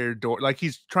entire door, like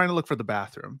he's trying to look for the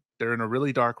bathroom. They're in a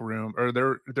really dark room, or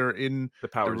they're in The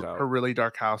power's her out. really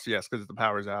dark house. Yes, because the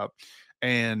power's out,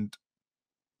 and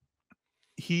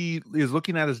he is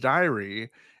looking at his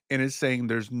diary and is saying,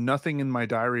 "There's nothing in my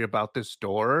diary about this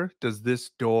door. Does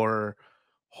this door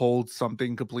hold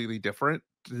something completely different?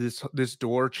 Does this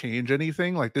door change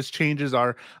anything? Like this changes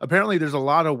our." Apparently, there's a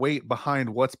lot of weight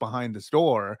behind what's behind this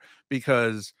door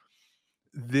because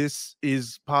this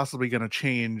is possibly going to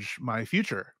change my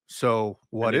future. So,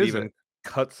 And what it is it? even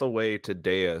cuts away to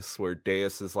Deus, where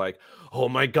Deus is like, oh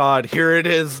my god, here it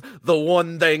is, the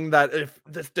one thing that if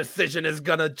this decision is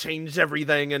gonna change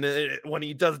everything, and when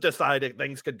he does decide it,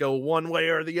 things could go one way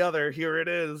or the other, here it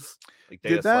is. Like Did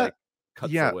Deus that like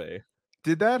cuts yeah, away.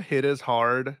 did that hit as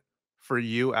hard for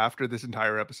you after this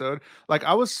entire episode? Like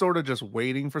I was sort of just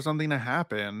waiting for something to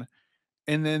happen,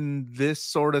 and then this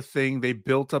sort of thing, they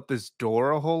built up this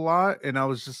door a whole lot, and I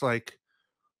was just like,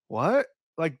 "What?"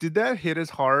 Like, did that hit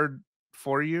as hard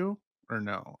for you or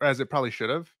no? Or as it probably should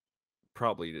have?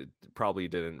 Probably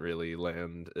didn't really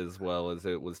land as well as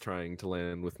it was trying to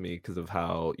land with me because of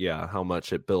how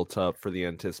much it built up for the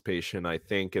anticipation. I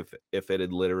think if it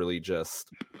had literally just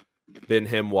been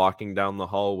him walking down the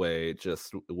hallway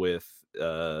just with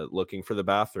looking for the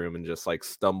bathroom and just like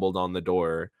stumbled on the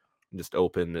door and just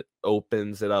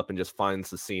opens it up and just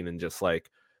finds the scene and just like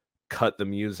cut the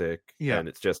music, Yeah. and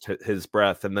it's just his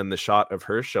breath and then the shot of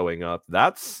her showing up,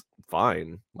 that's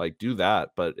fine, like do that.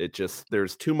 But it just,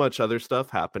 there's too much other stuff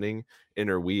happening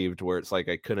interweaved where it's like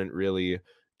I couldn't really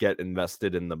get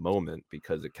invested in the moment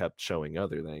because it kept showing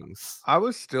other things. I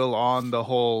was still on the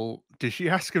whole, did she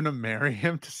ask him to marry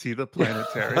him to see the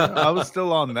planetarium? I was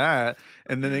still on that,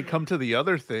 and then they come to the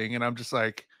other thing, and I'm just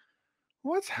like,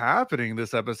 "What's happening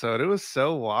this episode?" It was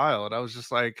so wild. I was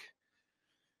just like,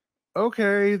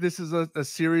 "Okay, this is a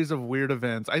series of weird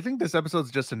events." I think this episode's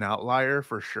just an outlier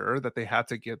for sure, that they had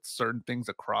to get certain things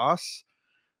across,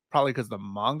 probably because the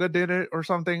manga did it or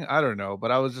something, I don't know,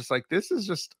 but I was just like, "This is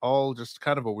just all just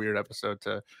kind of a weird episode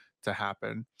to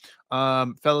happen."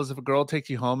 Fellas, if a girl takes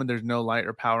you home and there's no light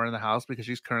or power in the house because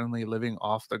she's currently living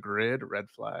off the grid, red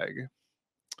flag.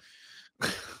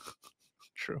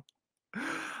 True.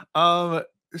 Um,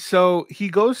 so he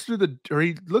goes through the or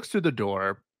he looks through the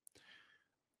door.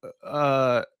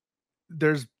 Uh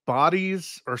there's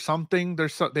bodies or something.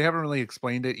 They haven't really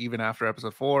explained it even after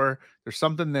episode 4. There's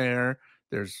something there.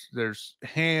 There's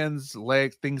hands,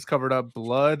 legs, things covered up,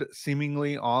 blood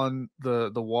seemingly on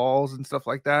the walls and stuff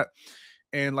like that.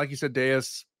 And like you said,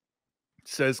 Deus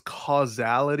says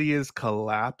causality is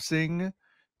collapsing.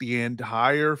 The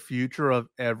entire future of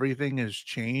everything is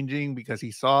changing because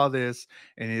he saw this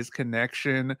and his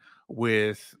connection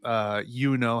with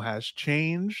has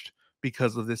changed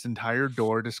because of this entire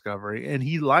door discovery, and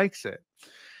he likes it.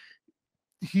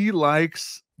 He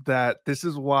likes that this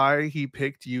is why he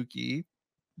picked Yuki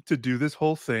to do this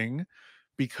whole thing,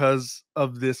 because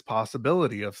of this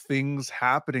possibility of things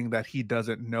happening that he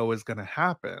doesn't know is going to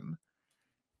happen.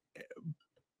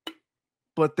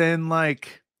 But then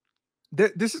like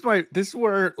this is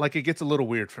where like it gets a little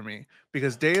weird for me,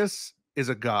 because Deus is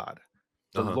a god,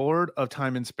 the lord of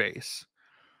time and space,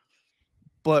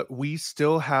 but we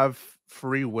still have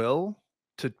free will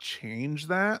to change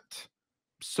that.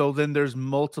 So then there's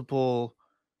multiple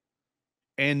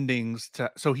endings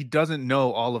to, so he doesn't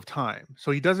know all of time,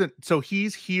 so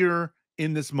he's here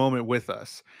in this moment with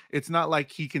us. It's not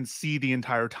like he can see the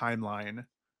entire timeline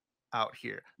out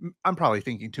here. I'm probably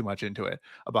thinking too much into it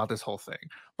about this whole thing,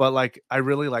 but like I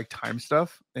really like time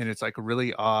stuff, and it's like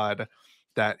really odd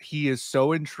that he is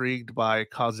so intrigued by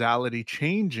causality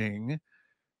changing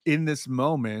in this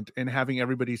moment and having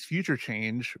everybody's future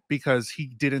change because he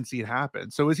didn't see it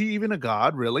happen. So is he even a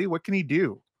god, really? What can he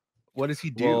do? What does he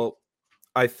do? Well,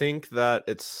 I think that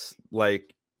it's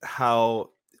like how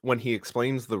when he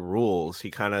explains the rules, he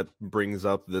kind of brings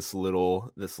up this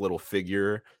little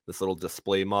figure, this little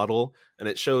display model, and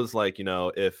it shows like,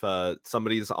 if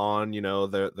somebody's on,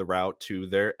 the route to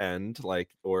their end, like,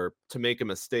 or to make a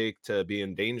mistake, to be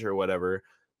in danger or whatever,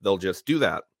 they'll just do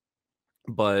that.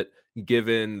 But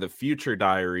given the future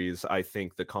diaries, I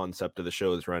think the concept of the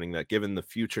show is running that given the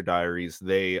future diaries,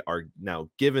 they are now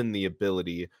given the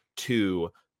ability to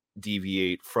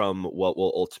deviate from what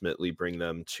will ultimately bring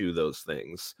them to those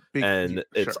things. And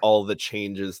it's all the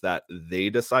changes that they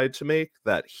decide to make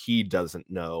that he doesn't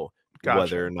know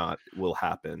whether or not will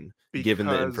happen, given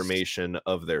the information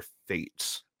of their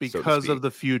fate. Because of the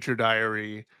future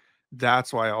diary,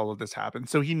 that's why all of this happened.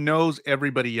 So he knows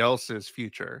everybody else's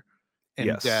future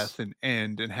and death and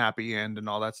end and happy end and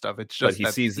all that stuff. It's just but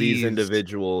he sees these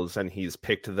individuals and he's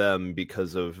picked them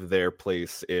because of their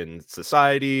place in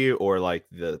society, or like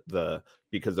the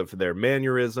because of their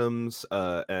mannerisms,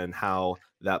 and how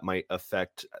that might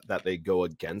affect that they go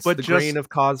against the grain of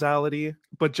causality.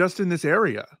 But just in this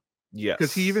area. Yes.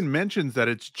 Because he even mentions that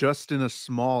it's just in a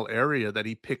small area that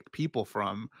he picked people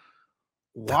from.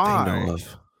 Why? That they know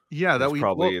of. Yeah, there's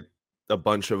probably a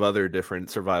bunch of other different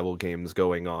survival games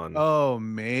going on. Oh,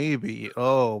 maybe.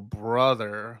 Oh,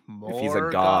 brother. More if he's a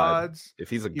god. Gods. If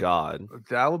he's a god.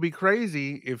 That would be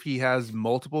crazy if he has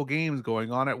multiple games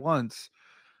going on at once.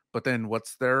 But then what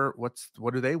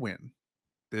do they win?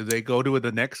 Do they go to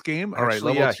the next game? All right,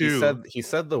 level 2. He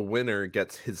said the winner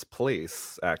gets his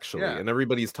place, actually. Yeah. And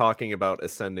everybody's talking about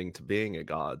ascending to being a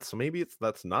god. So maybe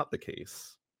that's not the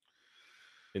case.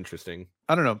 Interesting.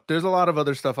 I don't know. There's a lot of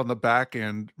other stuff on the back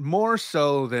end, more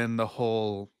so than the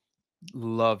whole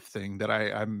love thing, that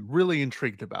I'm really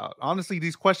intrigued about. Honestly,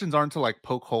 these questions aren't to like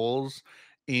poke holes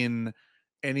in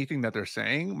anything that they're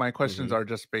saying. My questions are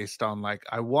just based on like,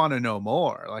 I want to know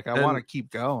more. Like I want to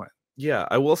keep going. Yeah,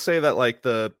 I will say that like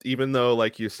even though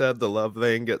like you said the love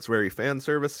thing gets very fan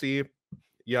servicey,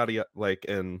 yada yada, like,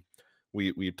 and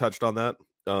we touched on that.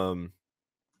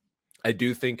 I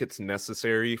do think it's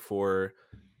necessary for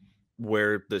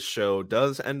where the show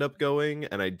does end up going,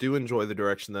 and I do enjoy the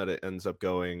direction that it ends up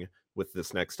going with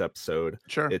this next episode.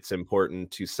 Sure. It's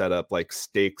important to set up like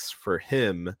stakes for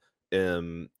him,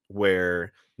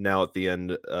 where now at the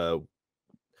end,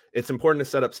 it's important to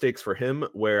set up stakes for him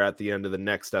where at the end of the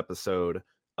next episode,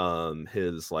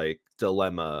 his like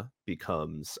dilemma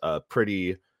becomes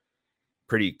pretty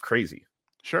crazy.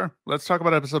 Sure. Let's talk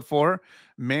about episode 4,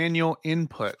 manual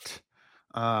input.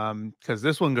 Because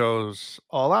this one goes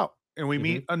all out. And we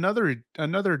meet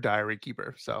another diary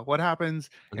keeper. So what happens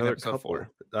in episode 4?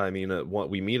 I mean,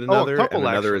 we meet another, and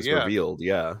another is revealed.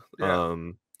 Yeah. Yeah,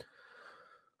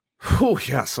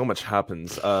 so much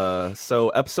happens.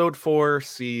 So episode 4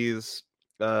 sees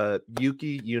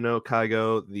Yuki,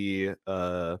 Kaigo,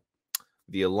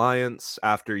 the Alliance.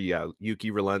 After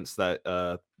Yuki relents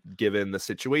that given the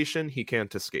situation, he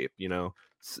can't escape. The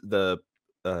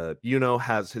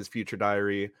has his future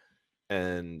diary,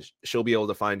 and she'll be able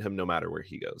to find him no matter where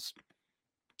he goes.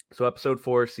 So episode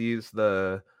 4 sees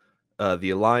the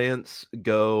Alliance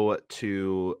go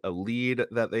to a lead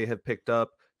that they have picked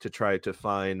up to try to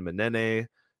find Manene,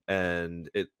 and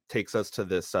it takes us to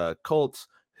this cult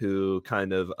who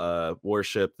kind of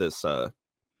worship this their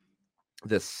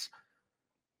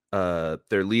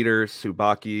leader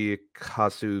Tsubaki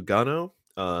Kasugano.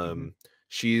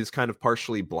 She's kind of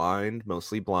partially blind,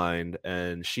 mostly blind,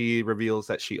 and she reveals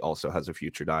that she also has a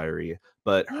future diary,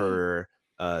 but her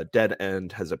dead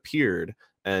end has appeared.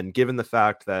 And given the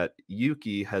fact that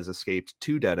Yuki has escaped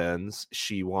 2 dead ends,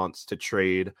 she wants to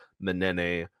trade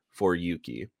Manene for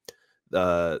Yuki.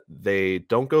 They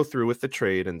don't go through with the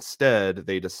trade. Instead,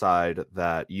 they decide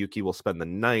that Yuki will spend the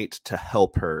night to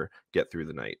help her get through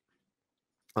the night.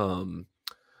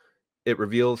 It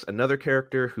reveals another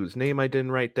character whose name I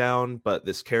didn't write down, but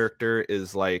this character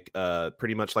is like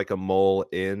pretty much like a mole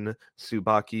in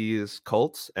Tsubaki's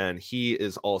cult, and he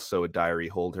is also a diary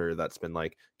holder that's been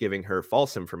like giving her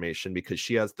false information because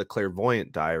she has the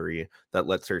clairvoyant diary that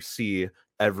lets her see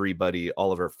everybody,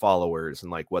 all of her followers,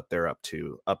 and like what they're up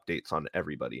to, updates on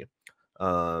everybody.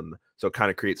 So it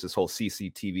kind of creates this whole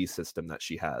CCTV system that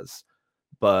she has.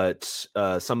 But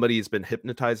somebody's been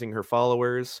hypnotizing her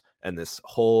followers, and this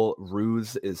whole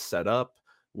ruse is set up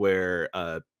where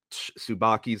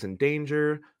Tsubaki's in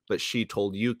danger, but she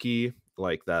told Yuki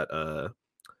like that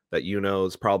that Yuno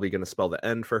is probably going to spell the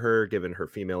end for her, given her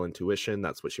female intuition.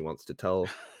 That's what she wants to tell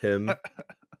him.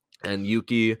 And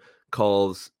Yuki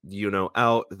calls Yuno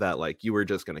out that like, you were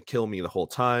just going to kill me the whole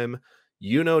time.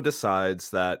 Yuno decides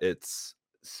that it's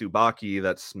Tsubaki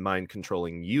that's mind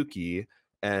controlling Yuki,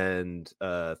 and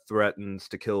threatens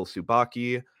to kill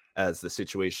Tsubaki as the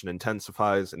situation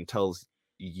intensifies, and tells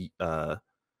and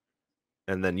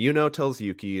then Yuno tells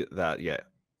Yuki that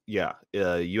you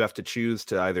have to choose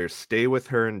to either stay with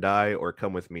her and die or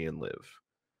come with me and live.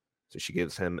 So she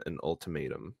gives him an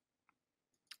ultimatum.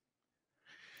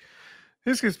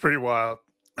 This gets pretty wild.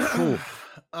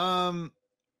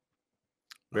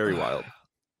 Very wild.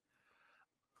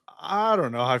 I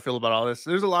don't know how I feel about all this.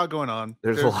 There's a lot going on.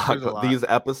 There's a lot. These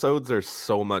episodes, there's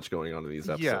so much going on in these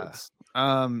episodes.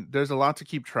 Yeah. There's a lot to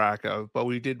keep track of, but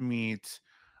we did meet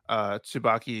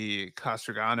Tsubaki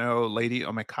Castrugano, Lady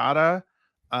Omikata,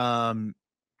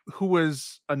 who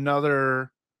was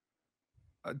another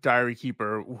diary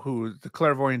keeper, who the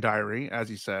clairvoyant diary, as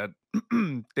you said.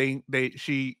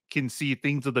 She can see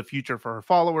things of the future for her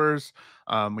followers.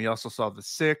 We also saw the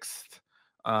 6th.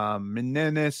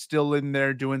 Manene still in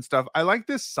there doing stuff. I like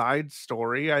this side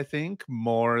story, I think,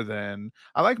 more than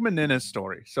I like Manene's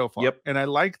story so far. Yep. And I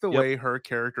like the way her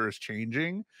character is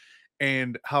changing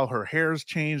and how her hair's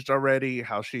changed already.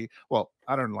 How she,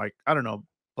 I don't know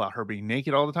about her being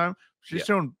naked all the time. She's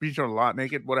being shown a lot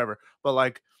naked, whatever. But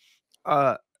like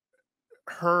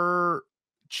her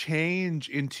change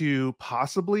into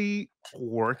possibly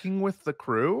working with the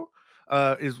crew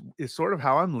is sort of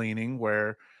how I'm leaning,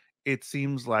 where it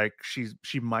seems like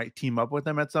she might team up with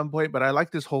them at some point. But I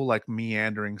like this whole like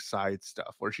meandering side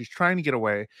stuff where she's trying to get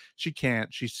away. She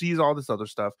can't. She sees all this other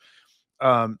stuff.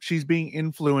 She's being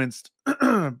influenced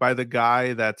by the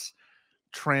guy that's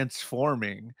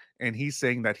transforming, and he's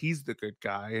saying that he's the good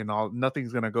guy and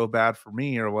nothing's gonna go bad for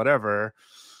me or whatever.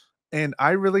 And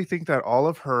I really think that all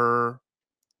of her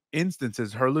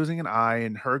instances, her losing an eye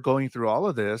and her going through all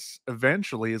of this,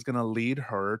 eventually is going to lead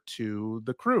her to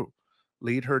the crew,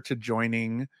 lead her to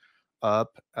joining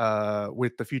up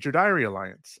with the Future Diary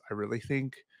Alliance. I really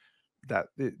think that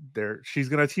she's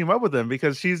going to team up with them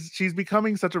because she's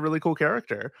becoming such a really cool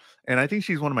character, and I think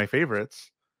she's one of my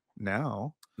favorites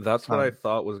now. That's what I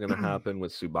thought was going to happen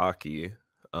with Tsubaki,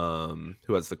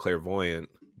 who has the clairvoyant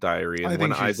diary. And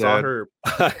when I saw her,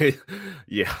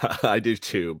 I do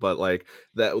too. But like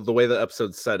that, the way the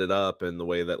episode set it up and the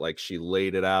way that like she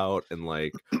laid it out and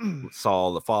like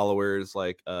saw the followers,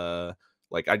 like I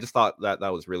just thought that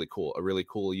was really cool. A really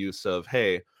cool use of,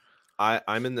 hey,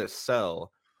 I'm in this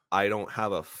cell. I don't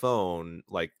have a phone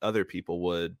like other people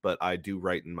would, but I do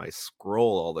write in my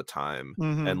scroll all the time.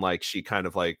 Mm-hmm. And like she kind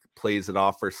of like plays it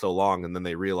off for so long, and then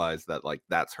they realize that like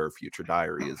that's her future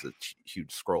diary is a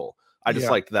huge scroll. I just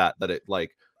like that it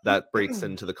like that breaks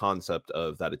into the concept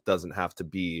of that it doesn't have to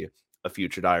be a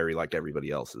future diary like everybody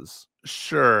else's.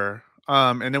 Sure.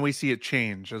 And then we see it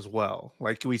change as well.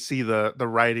 Like we see the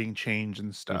writing change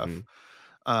and stuff.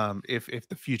 Mm-hmm. If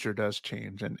the future does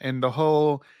change, and the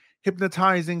whole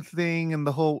hypnotizing thing and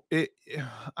the whole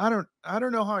I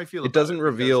don't know how I feel. It doesn't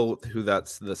reveal who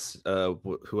that's this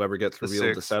whoever gets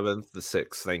revealed the 7th, the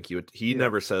 6th. Thank you. He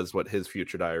never says what his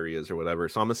future diary is or whatever.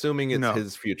 So I'm assuming it's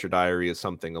his future diary is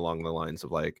something along the lines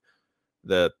of like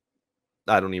I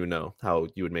don't even know how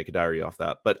you would make a diary off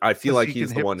that, but I feel like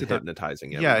he's the one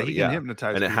hypnotizing everybody. Yeah, he can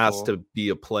hypnotize and people. It has to be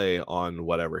a play on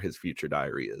whatever his future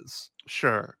diary is.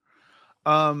 Sure.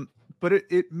 But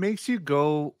it makes you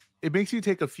go. It makes you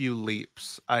take a few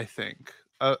leaps, I think.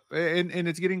 And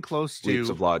it's getting close to leaps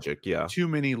of logic. Yeah. Too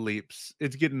many leaps.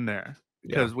 It's getting there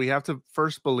because we have to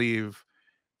first believe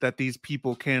that these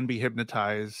people can be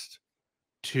hypnotized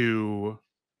to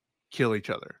kill each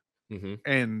other. Hmm.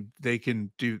 And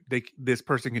this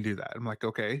person can do that. I'm like,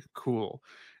 okay, cool.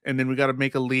 And then we got to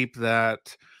make a leap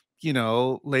that,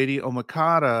 Lady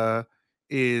Omakata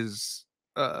is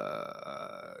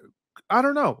I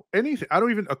don't know, anything. I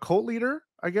don't even a cult leader,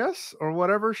 I guess, or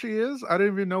whatever she is. I don't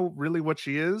even know really what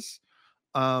she is.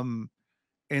 Um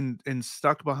and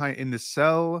stuck behind in the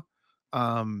cell.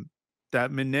 Um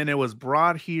that Minene was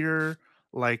brought here.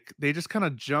 Like they just kind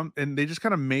of jumped and they just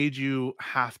kind of made you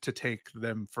have to take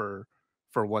them for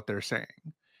what they're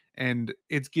saying. And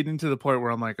it's getting to the point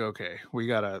where I'm like, okay, we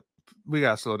gotta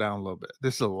slow down a little bit.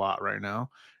 This is a lot right now.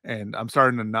 And I'm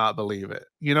starting to not believe it.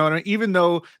 You know what I mean? Even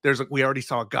though we already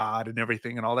saw God and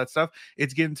everything and all that stuff,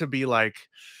 it's getting to be like,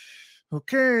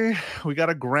 okay, we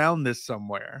gotta ground this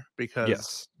somewhere because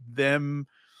Yes. them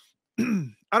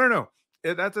I don't know.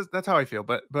 That's how I feel.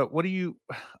 But what do you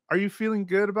are you feeling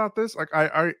good about this? Like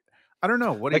I don't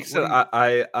know. Like I What said,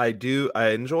 do you I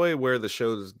enjoy where the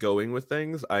show's going with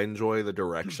things. I enjoy the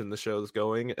direction the show's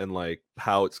going, and like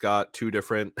how it's got two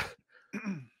different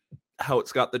how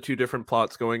it's got the two different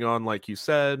plots going on, like you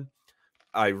said.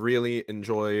 I really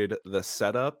enjoyed the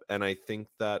setup, and I think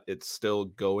that it's still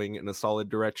going in a solid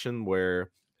direction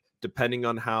where, depending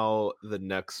on how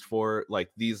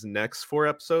these next four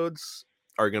episodes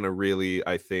are going to really,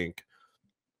 I think,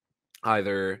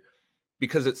 either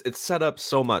because it's set up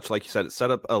so much, like you said, it's set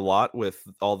up a lot with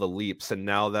all the leaps, and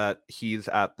now that he's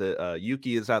at the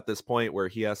Yuki is at this point where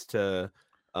he has to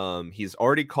he's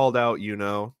already called out you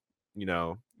know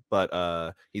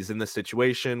but he's in this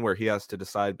situation where he has to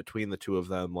decide between the two of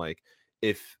them, like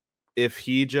if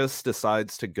he just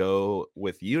decides to go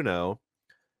with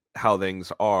how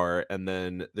things are, and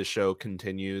then the show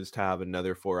continues to have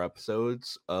another four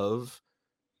episodes of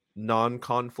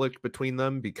non-conflict between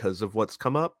them because of what's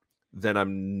come up,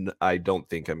 then I don't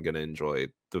think I'm going to enjoy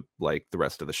the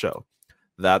rest of the show.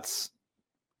 That's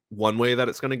one way that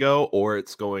it's going to go, or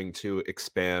it's going to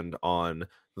expand on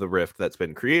the rift that's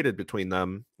been created between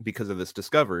them because of this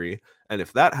discovery. And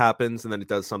if that happens, and then it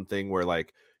does something where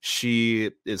like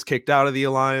she is kicked out of the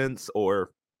alliance,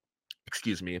 or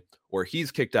excuse me, or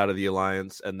he's kicked out of the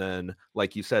alliance, and then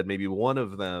like you said, maybe one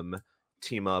of them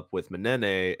team up with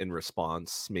Minene in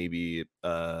response, maybe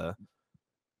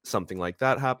something like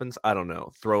that happens. I don't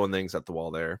know, throwing things at the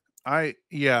wall there. I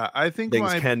think Things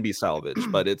my can be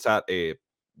salvaged, but it's at a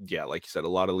like you said, a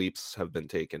lot of leaps have been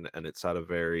taken, and it's at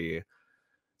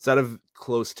a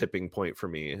close tipping point for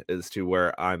me as to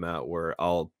where I'm at, where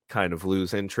I'll kind of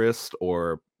lose interest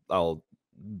or I'll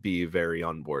be very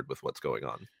on board with what's going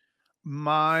on.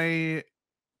 my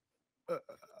uh,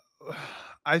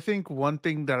 I think one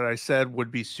thing that I said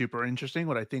would be super interesting,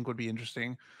 what I think would be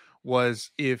interesting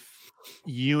was if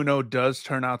does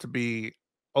turn out to be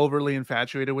overly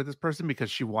infatuated with this person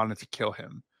because she wanted to kill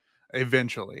him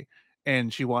eventually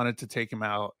and she wanted to take him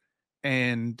out.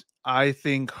 And I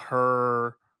think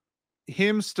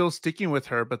him still sticking with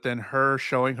her, but then her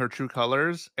showing her true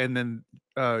colors and then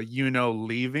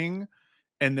leaving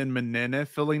and then Menene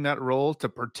filling that role to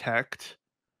protect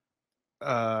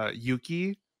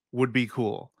Yuki would be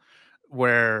cool.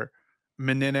 Where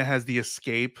Menina has the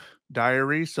escape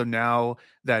diary, so now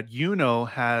that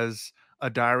has a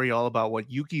diary all about what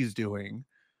Yuki's doing,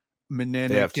 They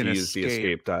Menina have to can use the escape.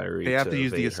 escape diary They have to to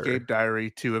use the evade her. escape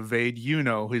diary to evade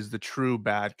who's the true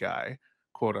bad guy,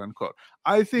 quote unquote.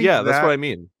 I think Yeah, that's what that I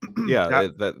mean. Yeah,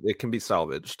 that that it can be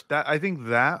salvaged. that I think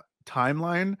that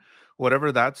timeline,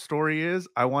 whatever that story is,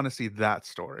 I want to see that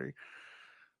story.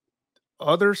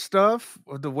 Other stuff,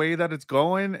 the way that it's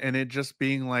going and it just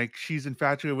being like she's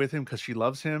infatuated with him because she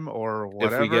loves him or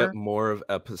If we get whatever. more of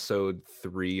episode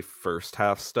 3 first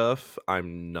half stuff,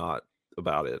 I'm not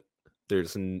about it.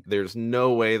 There's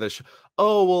no way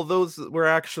oh, well, those were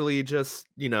actually just,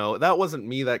 that wasn't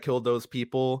me that killed those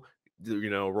people.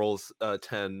 Rolls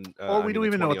 10, Or I we mean don't a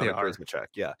even know 20 what on they a are, charisma check.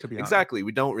 Yeah, to be honest. exactly.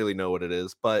 We don't really know what it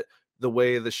is, but the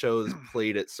way the show's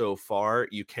played it so far,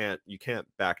 you can't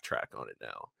backtrack on it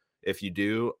now. If you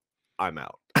do, I'm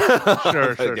out.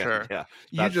 Sure, sure, Again, sure. yeah.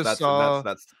 You That's just that's and that's saw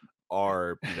that's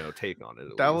our, take on it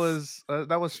at that least.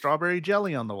 was strawberry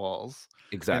jelly on the walls.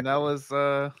 And that Exactly. was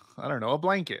I don't know, a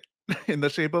blanket in the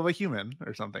shape of a human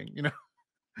or something.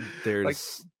 Like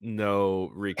There's no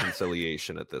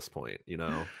reconciliation at this point.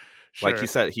 Like he sure.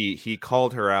 said, he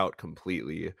called her out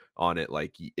completely on it,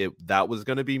 like that was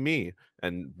going to be me,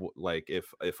 and like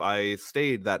if I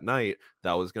stayed that night,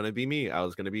 that was going to be me. I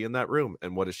was going to be in that room,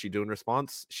 and what does she do in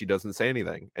response? She doesn't say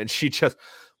anything, and she just,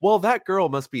 well, that girl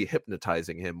must be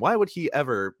hypnotizing him. Why would he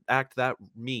ever act that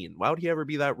mean? Why would he ever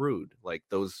be that rude? Like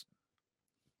those,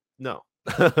 no.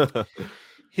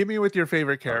 Hit me with your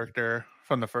favorite Sorry. character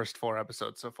from the first 4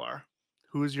 episodes so far?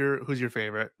 Who's your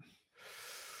favorite?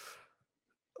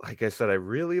 Like I said, I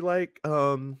really like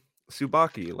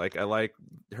Tsubaki. Like I like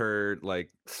her like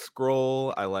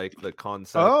scroll. I like the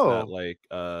concept that Oh, like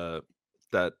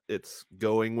that it's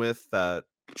going with that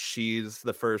she's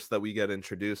the first that we get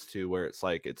introduced to where it's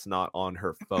like it's not on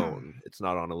her phone. It's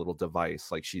not on a little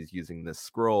device. Like she's using this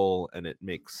scroll and it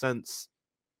makes sense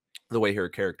the way her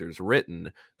character is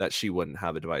written that she wouldn't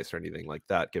have a device or anything like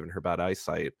that given her bad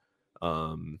eyesight.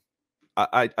 Um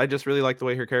I just really like the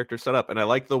way her character's set up, and I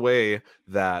like the way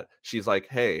that she's like,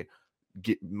 "Hey,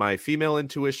 my female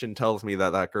intuition tells me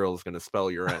that that girl is going to spell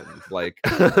your end." Like,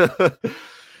 like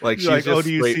you're she's like, "Oh, just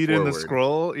do you see it in the straightforward.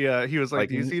 scroll?" Yeah, he was like, Like,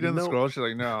 "Do you see it in the no, scroll?" She's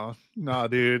like, "No, no,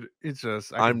 dude, it's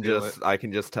just I can feel it." I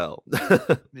can just tell.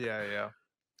 Yeah, yeah.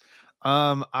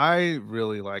 I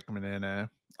really like Manana.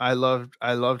 I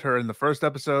loved her in the first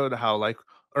episode, how like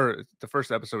or the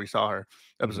first episode we saw her,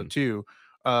 episode Mhm. 2,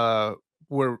 uh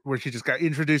where she just got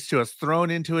introduced to us,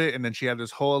 thrown into it, and then she had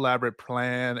this whole elaborate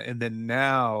plan, and then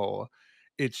now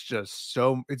it's just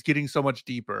so it's getting so much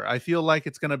deeper. I feel like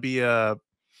it's gonna be a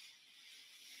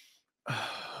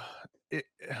it,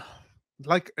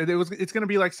 like it's gonna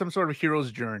be like some sort of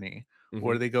hero's journey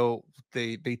where Mhm. they go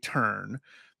they turn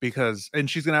because and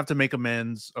she's gonna have to make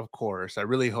amends, of course. I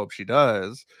really hope she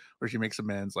does, where she makes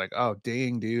amends like, oh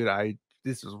dang dude, I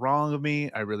this was wrong of me.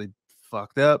 I really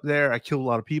fucked up there. I killed a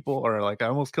lot of people, or like I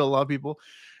almost killed a lot of people.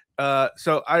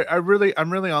 So I'm really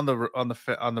on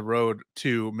on the road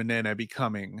to Manana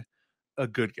becoming a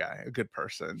good guy, a good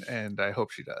person, and I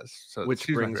hope she does. So Which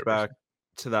she's my brings favorite back person.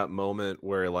 to that moment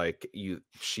where like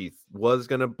she was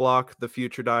gonna block the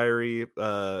future diary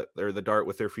or the dart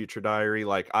with her future diary.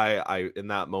 Like I in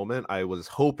that moment I was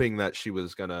hoping that she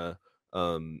was gonna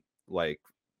like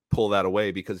pull that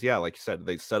away, because yeah, like you said,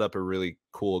 they set up a really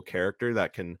cool character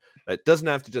that doesn't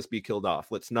have to just be killed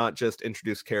off. Let's not just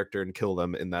introduce character and kill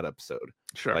them in that episode.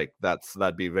 Sure. Like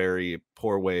that'd be very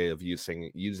poor way of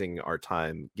using our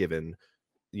time, given,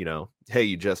 hey,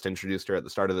 you just introduced her at the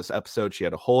start of this episode. She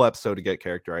had a whole episode to get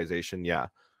characterization. Yeah,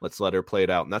 let's let her play it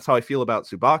out. And that's how I feel about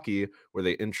Tsubaki, where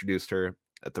they introduced her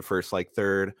at the first like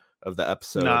third of the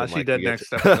episode, Nah, and she like dead we get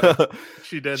next episode. to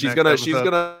She dead she's next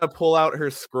gonna episode. pull out her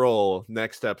scroll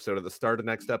next episode at the start of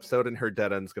next episode, and her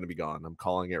dead end's gonna be gone. I'm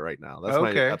calling it right now.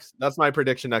 Okay, That's my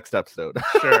prediction next episode.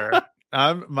 sure.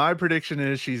 My prediction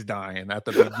is she's dying at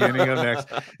the beginning of next.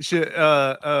 She,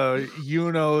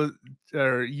 Yuno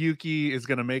or Yuki is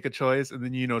gonna make a choice, and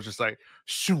then Yuno's just like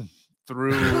shoom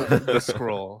through the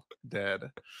scroll, dead.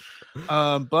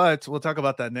 But we'll talk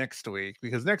about that next week,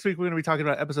 because next week we're gonna be talking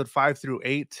about episode 5 through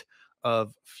 8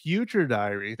 of Future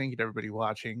Diary. Thank you to everybody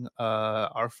watching.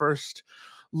 Our first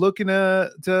looking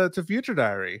to Future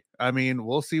Diary. I mean,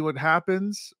 we'll see what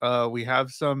happens. We have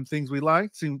some things we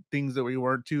liked, some things that we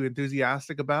weren't too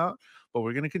enthusiastic about, but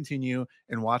we're gonna continue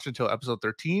and watch until episode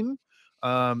 13.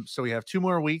 So we have 2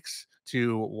 more weeks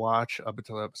to watch up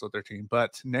until episode 13.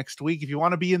 But next week, if you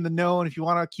want to be in the know and if you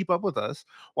want to keep up with us,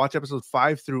 watch episode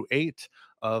 5 through 8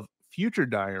 of Future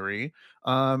Diary,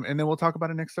 and then we'll talk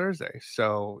about it next Thursday.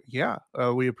 So yeah,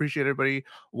 we appreciate everybody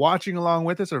watching along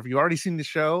with us, or if you've already seen the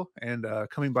show and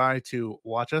coming by to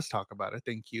watch us talk about it,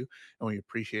 thank you, and we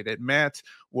appreciate it. Matt,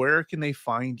 where can they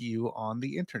find you on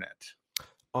the internet?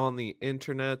 On the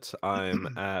internet,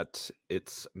 I'm at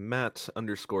it's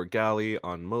Matt_Galley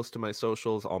on most of my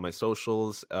socials, all my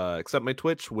socials, except my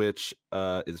Twitch, which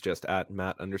is just at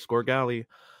Matt_Galley.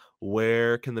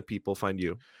 Where can the people find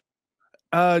you?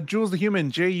 Jules the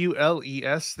Human, Jules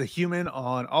the Human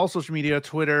on all social media,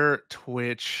 Twitter,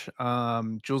 Twitch,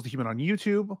 Jules the Human on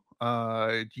YouTube,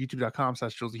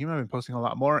 youtube.com/Jules the Human. I've been posting a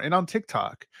lot more, and on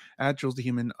TikTok at Jules the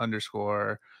Human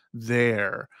 _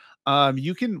 there.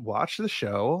 You can watch the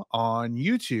show on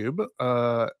YouTube,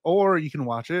 or you can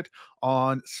watch it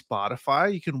on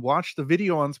Spotify. You can watch the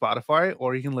video on Spotify,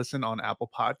 or you can listen on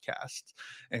Apple Podcasts.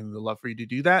 And we'd love for you to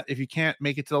do that. If you can't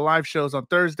make it to the live shows on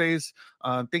Thursdays,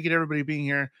 thank you to everybody being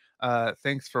here.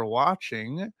 Thanks for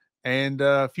watching. And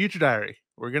Future Diary,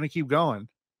 we're going to keep going.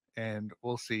 And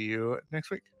we'll see you next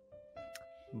week.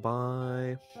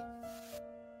 Bye.